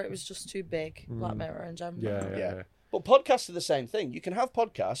America, it was just too big. Black Mirror in general. Yeah. But podcasts are the same thing. You can have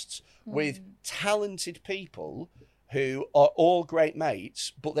podcasts with talented people who are all great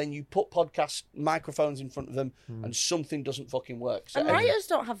mates, but then you put podcast microphones in front of them and something doesn't fucking work. So And writers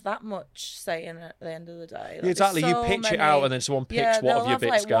don't have that much say in it at the end of the day. Like, exactly. there's You so pitch it many- out and then someone picks what of your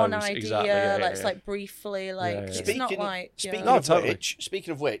they'll bits have, like, one goes. idea, Exactly. like, it's like briefly, like it's not like Speaking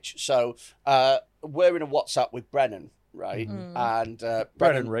totally. of which, so we're in a WhatsApp with Brennan, right? And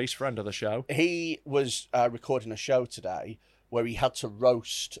Brennan Reese, friend of the show. He was recording a show today where he had to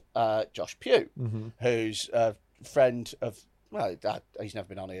roast Josh Pugh, who's a friend of. Well, he's never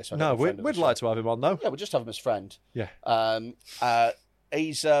been on here, so I don't No, know, friend of we'd the like show. to have him on though. Yeah, we'll just have him as friend. Yeah.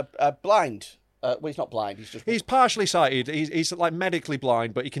 He's blind. Well, he's not blind. He's partially sighted. He's like medically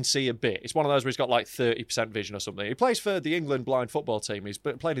blind, but he can see a bit. It's one of those where he's got like 30% vision or something. He plays for the England blind football team. He's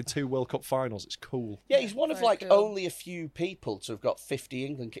played in 2 World Cup finals. It's cool. Yeah, he's one of like only a few people to have got 50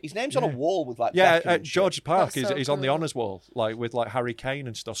 England. His name's on a wall with like Beckham and shit. George Park That's so is on the cool. honours wall, like with like Harry Kane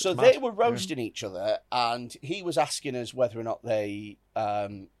and stuff. So It's they mad. were roasting each other, and he was asking us whether or not they,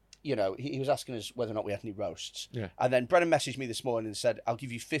 he was asking us whether or not we had any roasts. Yeah. And then Brennan messaged me this morning and said, I'll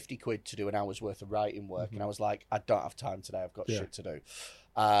give you 50 quid to do an hour's worth of writing work. And I was like, I don't have time today. I've got shit to do.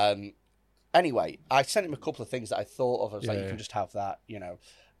 Anyway, I sent him a couple of things that I thought of. I was like, you can just have that,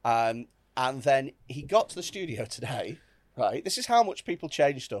 And then he got to the studio today, right? This is how much people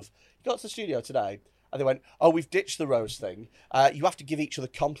change stuff. He got to the studio today, and they went, oh, we've ditched the roast thing. You have to give each other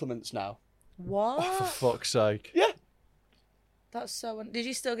compliments now. What? For fuck's sake. Yeah. That's so. Did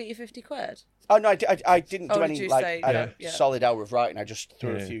you still get your 50 quid? Oh no, I didn't do Oh, did any you like say- a yeah. solid hour of writing. I just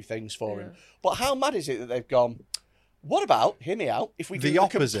threw a few things for him. But how mad is it that they've gone? What about, hear me out, if we do The the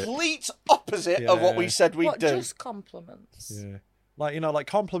opposite. complete opposite of what we said we'd What, do? just compliments? Yeah. Like, like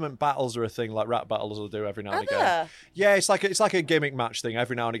compliment battles are a thing like rap battles will do every now and Are again. there? Yeah, it's like a gimmick match thing.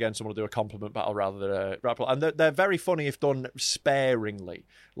 Every now and again someone will do a compliment battle rather than a rap battle. And they're very funny if done sparingly.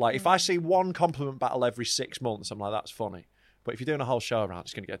 Like if I see one compliment battle every 6 months, I'm like, that's funny. But if you're doing a whole show around,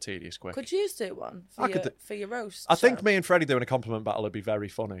 it's going to get tedious quick. Could you do one for your roast? I think show? me and Freddie doing a compliment battle would be very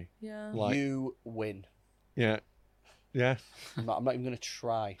funny. Yeah. Like, You win. Yeah. Yeah. I'm not even going to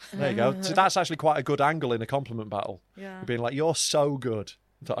try. There you go. So that's actually quite a good angle in a compliment battle. Yeah. Being like, you're so good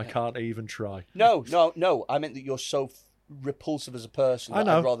that I can't even try. No. I meant that you're so repulsive as a person. I that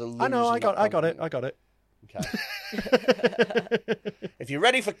know. I'd rather lose I know. in I that got it. compliment. Okay. If you're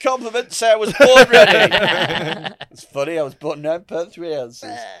ready for compliments, say I was born ready. It's funny. I was born 9.3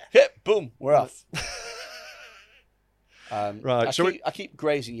 ounces. Hit, boom, we're off. Right. I keep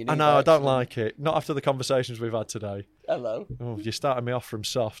grazing your knee. I know. I by don't accident. like it. Not after the conversations we've had today. Hello. Oh, you're starting me off from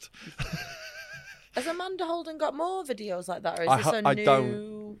soft. Has Amanda Holden got more videos like that, or is I this a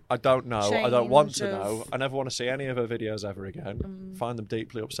new? I don't know. I don't want to change know. of- I never want to see any of her videos ever again. Find them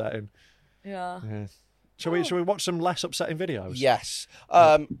deeply upsetting. Yeah. Shall we watch some less upsetting videos? Yes.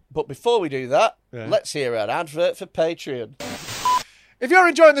 But before we do that, Yeah. let's hear an advert for Patreon. If you're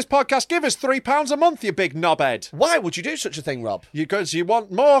enjoying this podcast, give us £3 a month, you big knobhead. Why would you do such a thing, Rob? Because you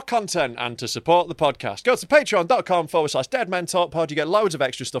want more content and to support the podcast. Go to patreon.com/deadmentalkpod. You get loads of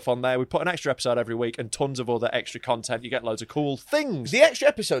extra stuff on there. We put an extra episode every week and tons of other extra content. You get loads of cool things. The extra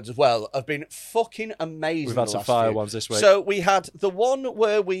episodes as well have been fucking amazing. We've had the some last fire few. ones this week. So we had the one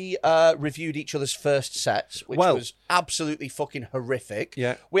where we reviewed each other's first sets, which was absolutely fucking horrific.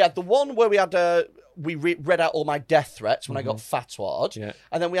 Yeah. We had the one where we had we read out all my death threats when I got fatwad. Yeah.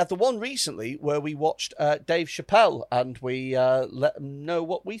 And then we had the one recently where we watched Dave Chappelle and we let them know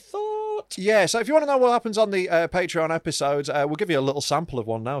what we thought. Yeah, so if you want to know what happens on the Patreon episodes, we'll give you a little sample of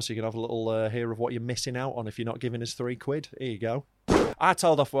one now so you can have a little hear of what you're missing out on if you're not giving us £3. Here you go. I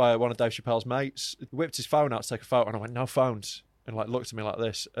told off one of Dave Chappelle's mates, whipped his phone out to take a photo, and I went, no phones. And like looked at me like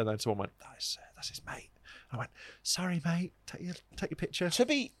this, and then someone went, that's his mate. I went, sorry, mate, take your picture. To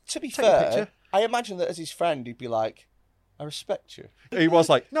be fair, I imagine that as his friend, he'd be like, I respect you. He was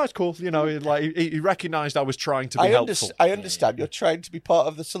like, no, it's cool. You know, like he recognised I was trying to be helpful. I understand you're trying to be part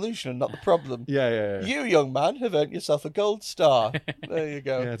of the solution and not the problem. Yeah. You, young man, have earned yourself a gold star. There you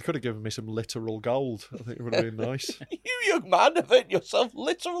go. Yeah, they could have given me some literal gold. I think it would have been nice. You, young man, have earned yourself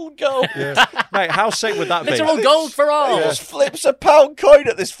literal gold. Yeah. Mate, how sick would that be? Literal gold for all. He just flips a £1 coin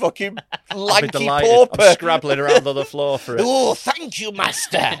at this fucking lanky pauper. I'm scrabbling around on the floor for it. Oh, thank you,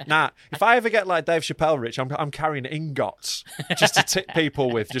 master. Nah, if I ever get like Dave Chappelle rich, I'm carrying ingots just to tip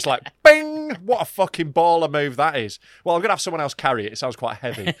people with. Just like, bing! What a fucking baller move that is. Well, I'm going to have someone else carry it. It sounds quite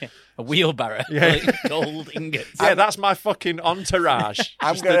heavy. A wheelbarrow. Yeah. Gold ingots. Yeah, that's my fucking entourage.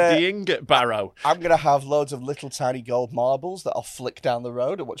 The ingot barrow. I'm going to have loads of little tiny gold marbles that I'll flick down the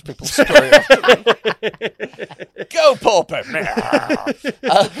road and watch people scurry after them. Go, pauper!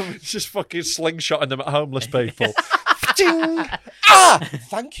 Just fucking slingshotting them at homeless people. Ding! Ah!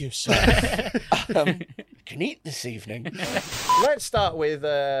 Thank you, sir. Can eat this evening. Let's start with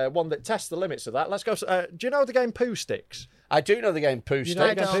one that tests the limits of that. Let's go. Do you know the game Pooh Sticks? I do know the game Pooh Sticks. You know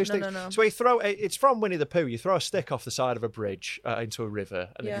the game Pooh Sticks? No. So you throw it's from Winnie the Pooh. You throw a stick off the side of a bridge into a river,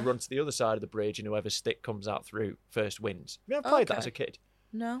 and then you run to the other side of the bridge, and whoever stick comes out through first wins. Have you ever played that as a kid?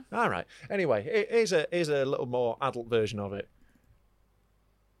 No. All right. Anyway, here's a little more adult version of it.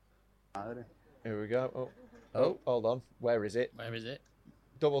 Here we go. Oh, hold on. Where is it? Where is it?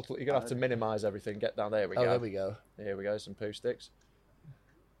 Double click. You're going to have to minimise everything. Get down. There we go. Oh, there we go. Here we go. Some Pooh Sticks.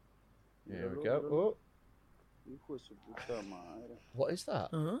 Here we go. Oh. What is that?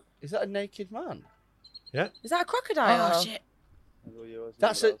 Uh-huh. Is that a naked man? Yeah. Is that a crocodile? Oh, shit.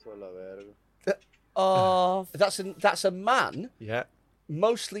 That's a... Oh. That's a man... Yeah.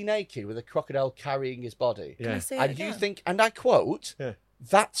 Mostly naked with a crocodile carrying his body. Yeah. And you think, and I quote... Yeah.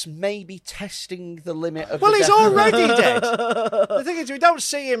 That's maybe testing the limit of. Well, the he's death already limit. dead. The thing is, we don't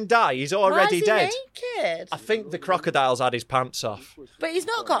see him die. He's already dead. Naked? I think the crocodile's had his pants off. But he's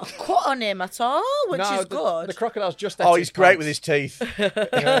not got a cut on him at all, which is good. The crocodile's just. Oh, he's great with his teeth. He's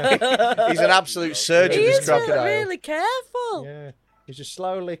an absolute surgeon. He This is crocodile. really careful. Yeah, he's just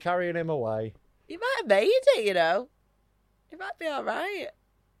slowly carrying him away. He might have made it, you know. He might be all right.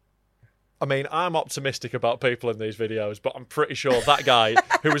 I mean, I'm optimistic about people in these videos, but I'm pretty sure that guy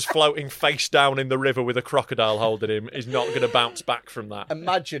who was floating face down in the river with a crocodile holding him is not going to bounce back from that.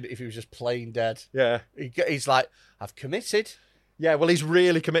 Imagine if he was just plain dead. Yeah. He's like, I've committed. Yeah, well, he's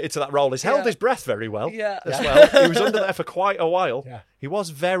really committed to that role. He's held his breath very well as Yeah. well. He was under there for quite a while. Yeah. He was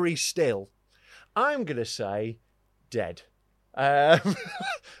very still. I'm going to say dead. There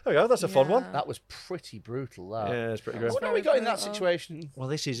we go. That's a fun one. That was pretty brutal. That. Yeah, it's pretty good. What have we got in that situation? Well,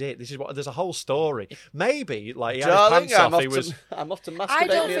 this is it. This is what. There's a whole story. Maybe like he had Darling, his pants off. He was. I'm off to masturbate I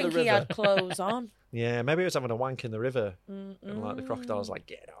don't near think the he river. had clothes on. Yeah, maybe he was having a wank in the river, and like the crocodile was like,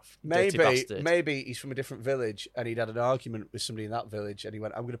 "Get off, dirty bastard." Maybe he's from a different village, and he'd had an argument with somebody in that village, and he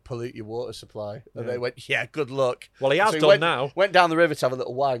went, "I'm going to pollute your water supply," and they went, "Yeah, good luck." Well, he has So done now. Went down the river to have a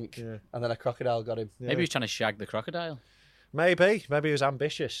little wank, and then a crocodile got him. Maybe he was trying to shag the crocodile. Maybe he was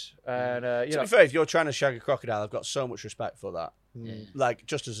ambitious, and To be fair, if you're trying to shag a crocodile, I've got so much respect for that. Like,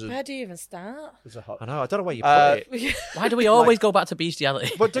 just as a... Where do you even start? As a hot... I know, I don't know where you put it. Why do we always go back to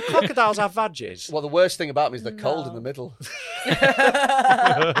bestiality? But do crocodiles have badges? Well, the worst thing about them is they're cold in the middle. There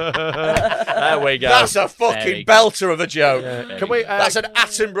we go. That's a fucking belter of a joke. Yeah. Can we? That's an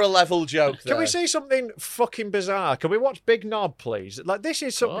Attenborough level joke. Can we see something fucking bizarre? Can we watch Big Knob, please? Like this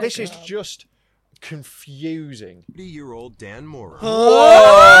is is just confusing. 30-year-old Dan Morrow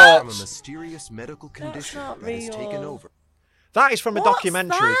What? from a mysterious medical condition that has taken over. That is from a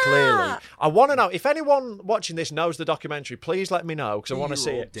documentary, clearly. I want to know, if anyone watching this knows the documentary, please let me know, because I want to see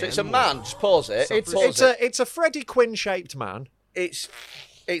it. So it's a man, just pause it. It's a Freddie Quinn-shaped man. It's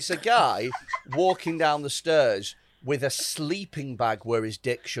a guy walking down the stairs with a sleeping bag where his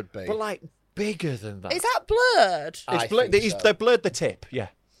dick should be. But, like, bigger than that. Is that blurred? They blurred the tip, yeah.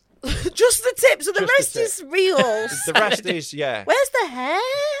 Just the tip, so the rest is real. The rest is, yeah. Where's the hair?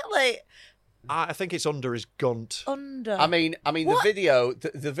 Like, I think it's under his gunt. Under. I mean,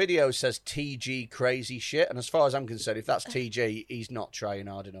 the video says TG crazy shit, and as far as I'm concerned, if that's TG, he's not trying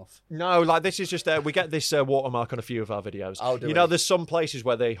hard enough. No, like this is just we get this watermark on a few of our videos. Oh, do you we? know, there's some places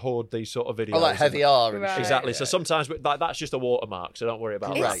where they hoard these sort of videos. Oh, like heavy R and Right. shit. Exactly. Yeah. So sometimes that's just a watermark, so don't worry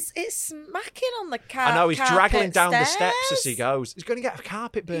about it. It's smacking on the I know he's dragging down the stairs. steps as he goes. He's going to get a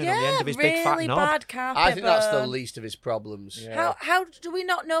carpet burn Yeah, on the end of his really big fat knob. bad carpet I think that's the burn. least of his problems. How do we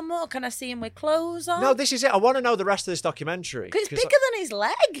not know more? Can I see him with clothes on? No, this is it. I want to know the rest of this documentary. 'Cause it's bigger than his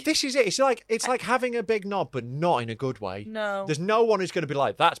leg. This is it. It's like having a big knob, but not in a good way. No. There's no one who's going to be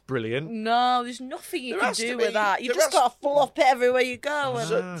like, that's brilliant. No, there's nothing you There can has to do be- with that. You there just has- got to flop it everywhere you go. And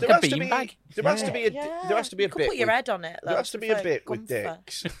So there has to be a You bit. put your head on it. There though, has to for be a bit with comfort.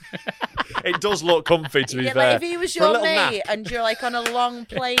 dicks. It does look comfy, to be Yeah, fair. like if he was For a your little nap. mate and you're like on a long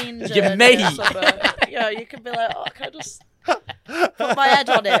plane journey Your mate. or something, you could be like, oh, can I just put my head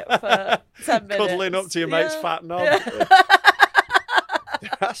on it for 10 minutes? Cuddling up to your mate's Yeah. fat knob.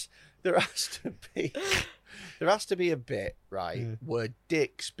 Yeah. There has to be a bit, right, where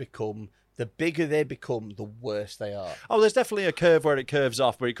dicks become, the bigger they become, the worse they are. Oh, there's definitely a curve where it curves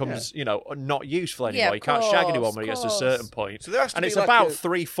off, where it becomes, not useful anymore. Yeah, You can't shag anyone course, when it gets to a course. certain point. So there has to and be it's like about a-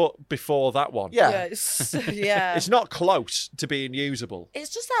 3 foot before that one. Yeah. Yeah. It's not close to being usable. It's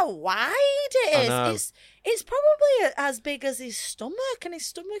just how wide it I is. know. It's probably as big as his stomach, and his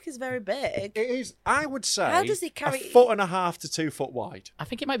stomach is very big. It is, I would say, How does he carry- 1.5 to 2 foot wide. I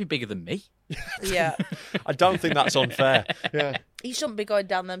think it might be bigger than me. Yeah. I don't think that's unfair. Yeah. He shouldn't be going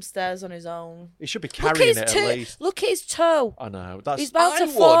down them stairs on his own. He should be Look carrying at it his at least. Look at his toe. I know. That's He's about to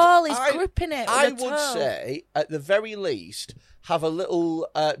fall. He's gripping it with I a would toe. say, at the very least, have a little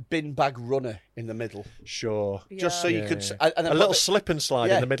bin bag runner in the middle. Sure. Just so you could... Yeah. And then a put little the- slip and slide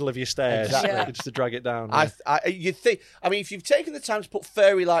Yeah. in the middle of your stairs, Exactly. just to drag it down. You'd think... I mean, if you've taken the time to put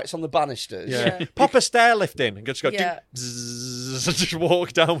fairy lights on the banisters... Yeah. Pop a stair lift in and just go, Yeah. just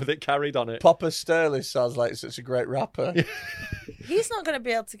walk down with it carried on it. Papa Sterling sounds like such a great rapper. He's not going to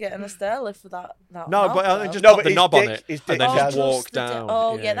be able to get in a stair lift with that No, knob, but I though. think just No, put but the his knob on dick- it his and dick then can- just walk the di- down.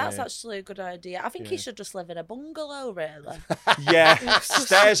 Oh, yeah, that's actually a good idea. I think he should just live in a bungalow, really. Yeah,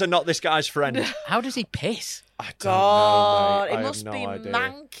 stairs are not this guy's friend. How does he piss? I don't God, know, mate. I it have must no be idea.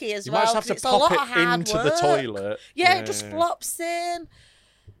 manky as You well. might just have 'cause to it's a lot pop of it hard into the work. toilet. Yeah, it just flops in.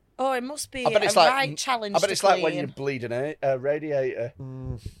 Oh, it must be I bet a it's like right challenge I bet to it's like when you're clean. bleeding a radiator. You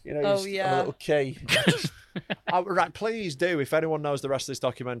know, Oh, just yeah. a little key. Right, please do. If anyone knows the rest of this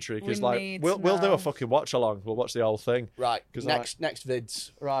documentary, because We need we'll to do know. a fucking watch along. We'll watch the whole thing. Right. 'Cause Next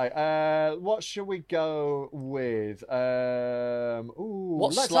vids. Right. What should we go with?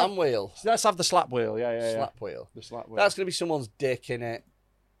 What let's slam have, wheel? Let's have the slap wheel. Yeah. Slap wheel. The slap wheel. That's going to be someone's dick in it.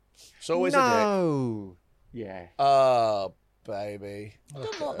 It's always a no. Yeah. dick. Oh, baby. It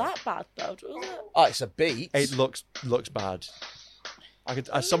doesn't look that bad, though, does it? Oh, it's a beat. It looks bad.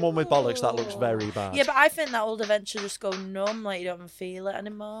 As someone with bollocks, that looks very bad. Yeah, but I think that will eventually just go numb, like you don't even feel it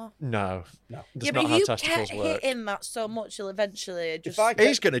anymore. No. No. That's Yeah, not but how if you testicles kept work. hitting that so much, you'll eventually just...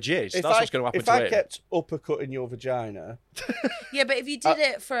 He's going to jizz. That's what's going to happen If to I him. kept uppercutting your vagina... Yeah, but if you did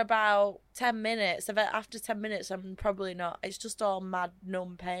it for about 10 minutes, after 10 minutes, I'm probably not... It's just all mad,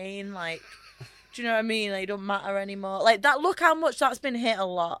 numb pain, like... Do you know what I mean? Like, it don't matter anymore. Like, that. Look how much that's been hit a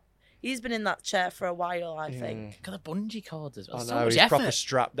lot. He's been in that chair for a while, I think. Got the bungee cords as well. I So know, much he's effort. proper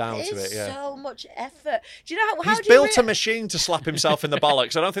strapped down to it, yeah. So much effort. Do you know how He's do you built a machine to slap himself in the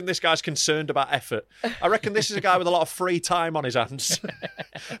bollocks. I don't think this guy's concerned about effort. I reckon this is a guy with a lot of free time on his hands.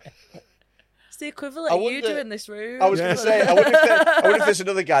 It's the equivalent I of you wonder- doing this room. I was going to say, I wonder if there's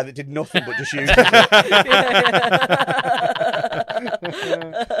another guy that did nothing but just used it.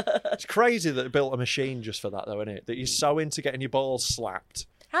 It's crazy that they built a machine just for that, though, isn't it? That you're so into getting your balls slapped.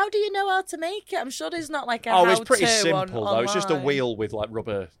 How do you know how to make it? I'm sure there's not like a Oh, it's pretty how-to simple, though. It's just a online. wheel with, like,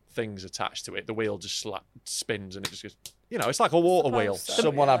 rubber things attached to it. The wheel just spins and it just goes... You know, it's like a water wheel.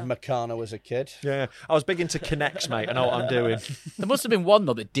 Someone had Meccano as a kid. Yeah. I was big into Kinects, mate. I know what I'm doing. There must have been one,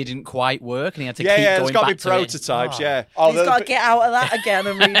 though, that didn't quite work, and he had to Yeah, keep yeah, going there's got to back be to it. prototypes, Oh. yeah. Oh, He's got to get out of that again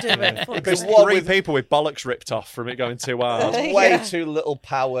and redo it. Fuck There's it. 3 people with bollocks ripped off from it going too hard. Way too little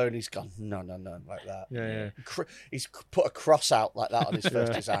power, and he's gone, no, like that. Yeah. He's put a cross out like that on his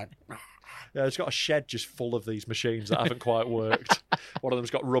first design. Yeah, it's got a shed just full of these machines that haven't quite worked. One of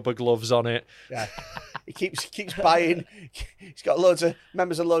them's got rubber gloves on it. Yeah, he keeps buying. He's got loads of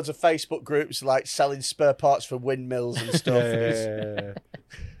members of loads of Facebook groups like selling spare parts for windmills and stuff. Yeah.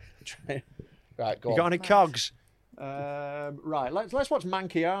 Right, go You on. got any cogs? Right, let's watch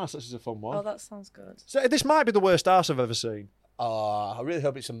Manky Arse. This is a fun one. Oh, that sounds good. So this might be the worst arse I've ever seen. Oh, I really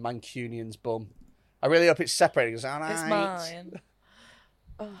hope it's a Mancunian's bum. I really hope it's separated. It's mine.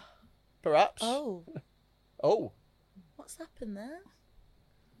 Oh. perhaps. Oh. Oh. What's happened there?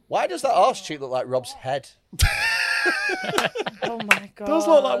 Why does that arse cheek look like Rob's head? Oh my god! Does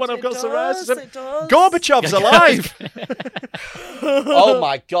look like when I've got psoriasis. It does. Gorbachev's alive. Oh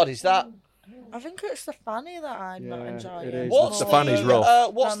my god, is that? I think it's the fanny that I'm not enjoying. It is. What's the fanny's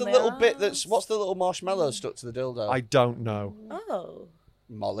rough. What's the Around little my bit that's? What's the little marshmallow stuck to the dildo? I don't know. Oh.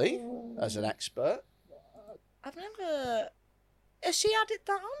 Molly, as an expert. I've never. Has she added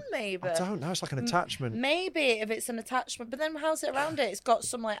that on? Maybe. I don't know. It's like an attachment. Maybe if it's an attachment, but then how's it around it? It's got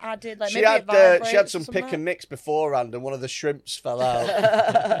some like added, like She maybe it had vibrates some or pick something. and mix beforehand, and one of the shrimps fell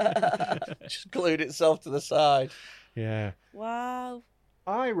out. Just glued itself to the side. Yeah. Wow.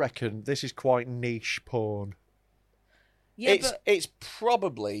 I reckon this is quite niche porn. Yeah, It's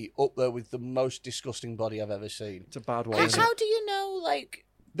probably up there with the most disgusting body I've ever seen. It's a bad one. How do you know, like?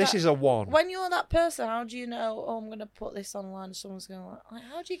 This is a one. When you're that person, how do you know? Oh, I'm going to put this online. And someone's going to like.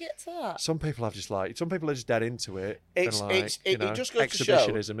 How do you get to that? Some people have just like. Some people are just dead into it. It's and like, it just goes to show.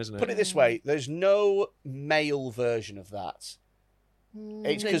 exhibitionism, isn't it? Put it this way: there's no male version of that.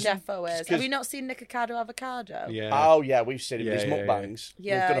 It's The 'cause- defo is. 'cause- Have you not seen Nikocado Avocado? Yeah. Oh yeah, we've seen him in his Yeah, mukbangs.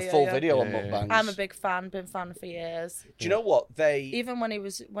 yeah. We've done a full Yeah. video on Yeah. mukbangs. I'm a big fan. Been fan for years. Do you know what they? Even when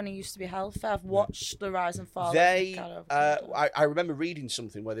he used to be healthy, I've watched the rise and fall. They, of Nikocado Avocado. I remember reading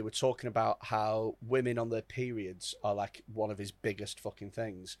something where they were talking about how women on their periods are like one of his biggest fucking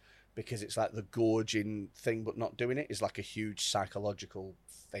things because it's like the gorging thing, but not doing it is like a huge psychological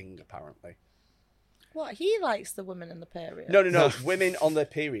thing apparently. What, he likes the women in the period? No. Women on their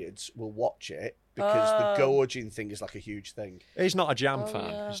periods will watch it because the gorging thing is like a huge thing. He's not a Jam Oh, fan.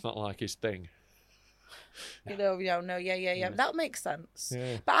 yeah. It's not like his thing. Yeah. That makes sense.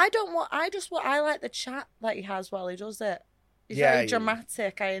 Yeah. But I like the chat that he has while he does it. He's Yeah, very yeah.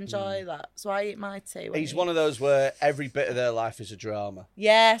 dramatic. I enjoy that. So I eat my tea. when He's he- one of those where every bit of their life is a drama.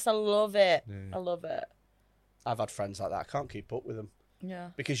 Yes, I love it. I love it. I've had friends like that. I can't keep up with them. Yeah.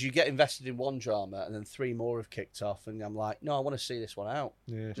 Because you get invested in one drama and then 3 more have kicked off and I'm like, no, I want to see this one out.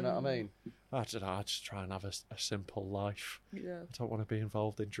 Yeah. Do you know what I mean? I don't know. I just try and have a simple life. Yeah. I don't want to be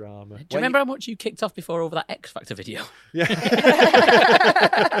involved in drama. Do you remember how much you kicked off before over that X Factor video? Yeah.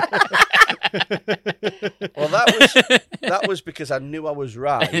 Well, that was because I knew I was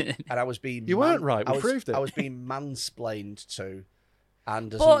right and I was being... You weren't right. We proved it. I was being mansplained to.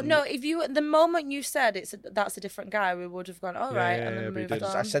 And But no, the moment you said that's a different guy, we would have gone, all right, and then moved on.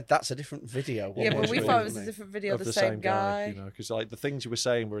 I said that's a different video. Yeah, but we What thought it was was a it? different video Of of the same guy. You know, because like the things you were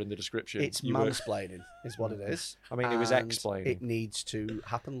saying were in the description. It's You were- mansplaining, is what it is. I mean, it was And explaining. It needs to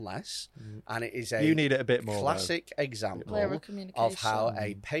happen less, and it is a You need it a bit more, though. classic example Clearer of how communication.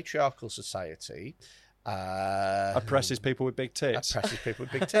 a patriarchal society oppresses people with big tits. Oppresses people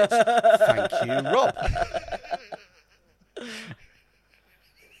with big tits. Thank you, Rob.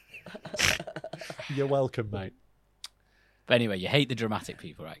 You're welcome, mate. But anyway, you hate the dramatic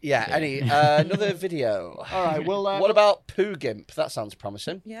people, right? Yeah. Another video. All right. Well, what about Poo Gimp? That sounds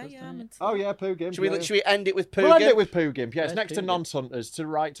promising. Yeah, I'm into Oh yeah, Poo Gimp. Should we end it with Poo We'll Gimp? end it with Poo Gimp. Yeah, it's Yeah, next Poo to Gimp. Nonce Hunters. To the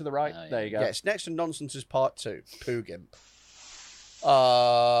right. There you go. Yeah, it's next to Nonsense Part 2. Poo Gimp.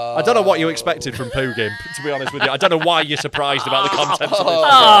 I don't know what you expected from Poo Gimp, to be honest with you. I don't know why you're surprised about the content of this.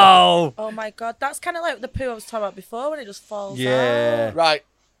 Oh! Oh my god, that's kind of like the poo I was talking about before when it just falls Yeah. out. Right.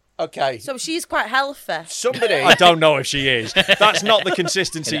 Okay. So she's quite healthy. Somebody. I don't know if she is. That's not the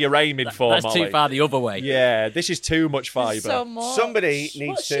consistency you're aiming for, That's Molly. too far the other way. Yeah, this is too much fibre. So much. Somebody needs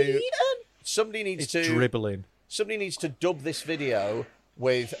What's she to. eating? Somebody needs It's to. dribbling. Somebody needs to dub this video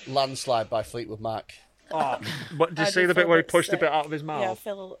with "Landslide" by Fleetwood Mac. Oh, but do you I see do the bit feel where he a bit pushed a sick. bit out of his Yeah, I mouth?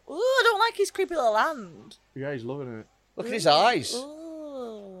 feel. Ooh, I don't like his creepy little hand. Yeah, he's loving it. Look at his eyes.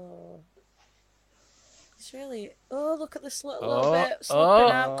 Ooh. It's really. Oh, look at this little Oh, bit slipping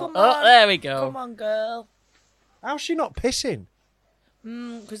oh, out. Come oh, on. there we go. Come on, girl. How's she not pissing?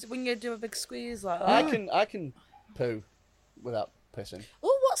 Because when you do a big squeeze like that. I can poo without pissing.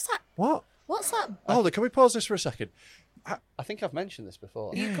 Oh, what's that? What? What's that? Hold on, can we pause this for a second? I think I've mentioned this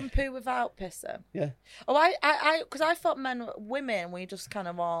before. You can poo without pissing. Yeah. Oh, because I thought women, we just kind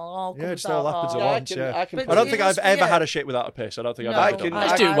of all Yeah, it comes just all out happens at all- once, yeah. I can But I don't do think you I've just ever forget? had a shit without a piss. I don't think No. I've I ever can- done I that.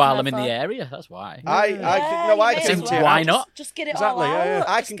 just do it I've while I'm in never- the area. That's why. I Yeah, can. No, I you may can. as well. Why not? Just get it Exactly, all yeah, yeah. out.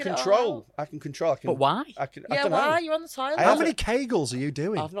 I Just can get it all control. out. I can control. But why? I Yeah, don't why? know. You're on the toilet. I How haven't- many kegels are you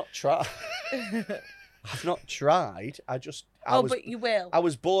doing? I've not tried. I've not tried. I Oh, was, but you will. I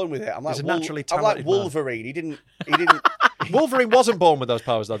was born with it. I'm like He's a naturally I'm like talented man. Wolverine. He didn't. Wolverine wasn't born with those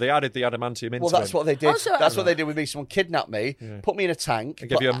powers, though. They added the adamantium into Well, that's him. what they did. Also, That's what they did with me. Someone kidnapped me, put me in a tank, They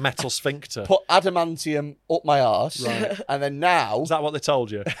give you a metal sphincter. put adamantium up my arse, Right. and then now Is that what they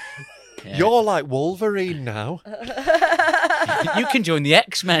told you? Yeah. You're like Wolverine now. You can join the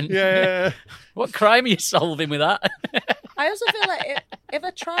X-Men. Yeah. What crime are you solving with that? I also feel like if I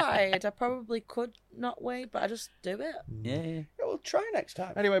tried, I probably could not wait, but I just do it. Yeah. We'll try next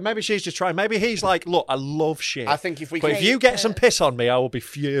time. Anyway, maybe she's just trying. Maybe he's like, look, I love shit. I think if we But can- if you get some piss on me, I will be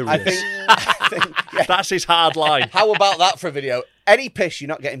furious. I think yeah. That's his hard line. How about that for a video? Any piss, you're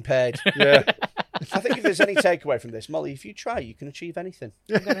not getting paid. Yeah. I think if there's any takeaway from this, Molly, if you try, you can achieve anything.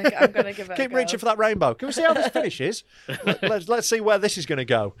 I'm gonna give it. Keep reaching for that rainbow. Can we see how this finishes? Let's see where this is going to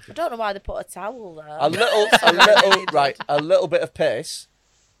go. I don't know why they put a towel there. A little bit of piss,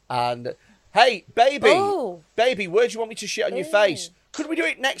 and hey, baby, Oh. baby, where do you want me to shit on your face? Could we do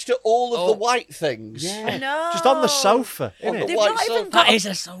it next to all of the white things? Yeah. No. Just on the sofa, On innit? the They've white not even sofa. got That is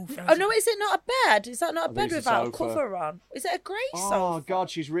a sofa. Oh no, is it not a bed? Is that not a bed it's a without a sofa. cover on? Is it a grey Oh, sofa? God,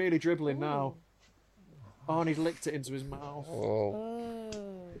 she's really dribbling now. Oh, and he's licked it into his mouth.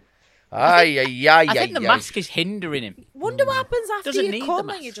 I think the mask is hindering him. Wonder what happens after Doesn't you need come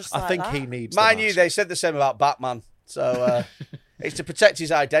the and you just I like think that. he needs Mind the you, mask. they said the same about Batman, so it's to protect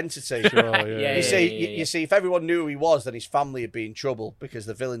his identity. You see, if everyone knew who he was, then his family would be in trouble because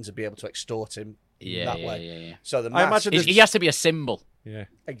the villains would be able to extort him that way. Yeah. So the I mask, imagine He has to be a symbol. Yeah.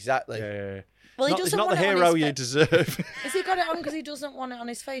 exactly. Yeah. Well, he He's doesn't not the want it on hero his you fa- deserve. Has he got it on because he doesn't want it on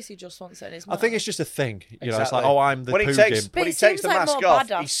his face? He just wants it in his I mouth. think it's just a thing. You know, it's Exactly. like, oh, I'm the when he Poogim. takes But when he it takes seems the like mask more off,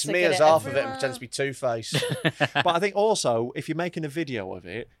 badass he to smears get it half of it and everywhere. pretends to be Two-Face. But I think also, if you're making a video of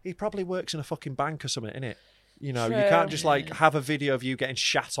it, he probably works in a fucking bank or something, innit? You know, you True. can't just like have a video of you getting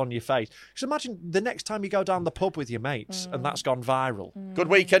shat on your face. Just imagine the next time you go down the pub with your mates and that's gone viral. Good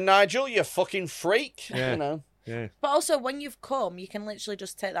weekend, Nigel. You fucking freak. Yeah. You know. Yeah. But also, when you've come, you can literally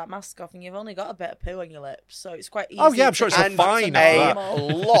just take that mask off, and you've only got a bit of poo on your lips, so it's quite easy. Oh, yeah, I'm sure to it's a get fine back to of that.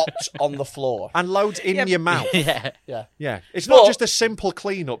 normal. Lot on the floor. And loads in Yeah. your mouth. Yeah. Yeah. Yeah. It's But- not just a simple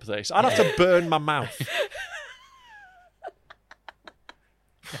clean up this. I'd have to burn my mouth.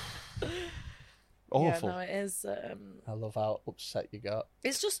 Awful. Yeah, no, it is. I love how upset you got.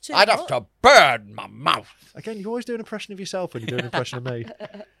 It's just too. I'd have much. to burn my mouth. Again, you always do an impression of yourself when you do an impression of me.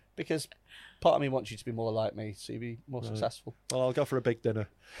 Because part of me wants you to be more like me, so you'd be more successful. Well, I'll go for a big dinner.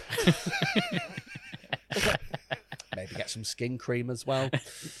 Maybe get some skin cream as well.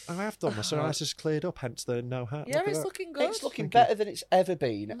 I have done. My psoriasis has cleared up, hence the no hat. Yeah, Look at it's that. looking good. It's looking better than it's ever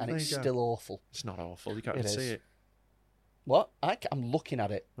been, and There it's you go. still awful. It's not awful. You can't It even see is. it. What? I'm looking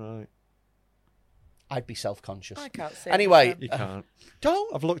at it. Right. I'd be self-conscious. I can't see it. Anyway, You can't.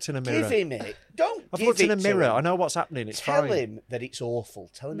 don't I've looked in a mirror. give him it. Don't I've give looked in it a to mirror. him. I know what's happening. It's Tell fine. him that it's awful.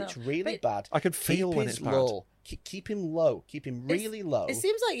 Tell him No, it's really but- bad. I could feel Keep when his it's bad. low. Keep him low. Keep him really low. It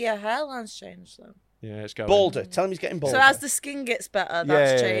seems like your hairline's changed, though. Yeah, it's going. Balder. Tell him he's getting balder. So as the skin gets better,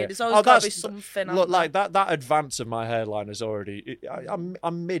 that's changed. It's always got to be something. Look, like that advance of my hairline is already.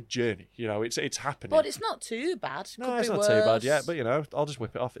 I'm mid journey. You know, it's happening. But it's not too bad. It no, could it's be not too bad worse. yet. But you know, I'll just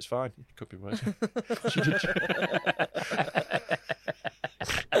whip it off. It's fine. It could be worse.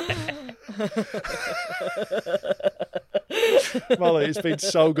 Molly, it's been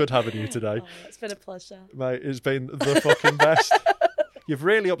so good having you today, It's been a pleasure. mate. It's been the fucking best. You've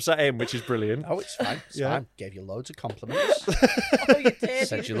really upset him, which is brilliant. Oh, it's fine. It's Yeah. fine. Gave you loads of compliments. Oh, you did.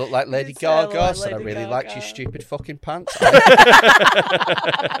 Said you look like Lady did say I look Gaga. like Said I Lady really liked your Gaga. stupid fucking pants.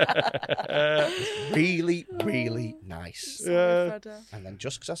 Really, really nice. Yeah. And then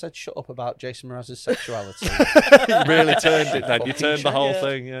just because I said shut up about Jason Mraz's sexuality, You really turned it then. You Fucking turned the whole changed.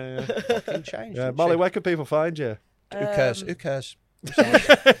 thing. Yeah. fucking changed. Yeah. didn't Molly, she? where can people find you? Who cares? Who cares? Who's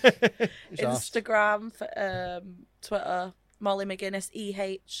asked? Instagram, Twitter, Molly McGuinness,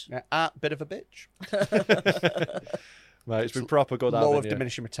 EH. Yeah, bit of a bitch. Mate, it's been proper good Law having of you.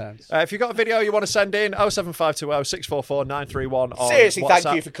 diminishing returns. If you've got a video you want to send in, 07520 644 931 on Seriously, WhatsApp.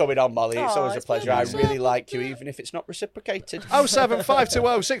 thank you for coming on, Molly. It's Oh, always a it's been pleasure. a I pleasure. really like you, even if it's not reciprocated.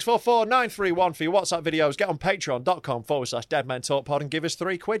 07520 644 931 for your WhatsApp videos. Get on patreon.com/deadmentalkpod and give us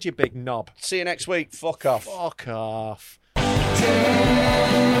 £3, you big knob. See you next week. Fuck off. Fuck off.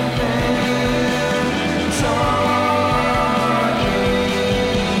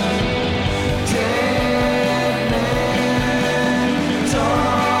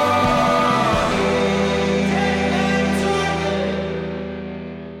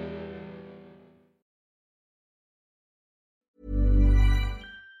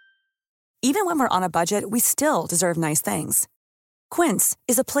 Even when we're on a budget, we still deserve nice things. Quince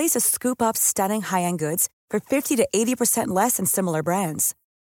is a place to scoop up stunning high-end goods for 50 to 80% less than similar brands.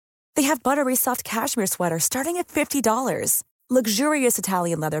 They have buttery soft cashmere sweaters starting at $50, luxurious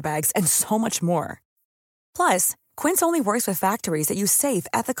Italian leather bags, and so much more. Plus, Quince only works with factories that use safe,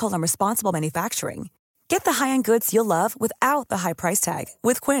 ethical, and responsible manufacturing. Get the high-end goods you'll love without the high price tag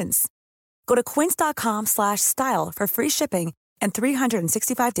with Quince. Go to quince.com/style for free shipping and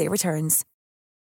 365-day returns.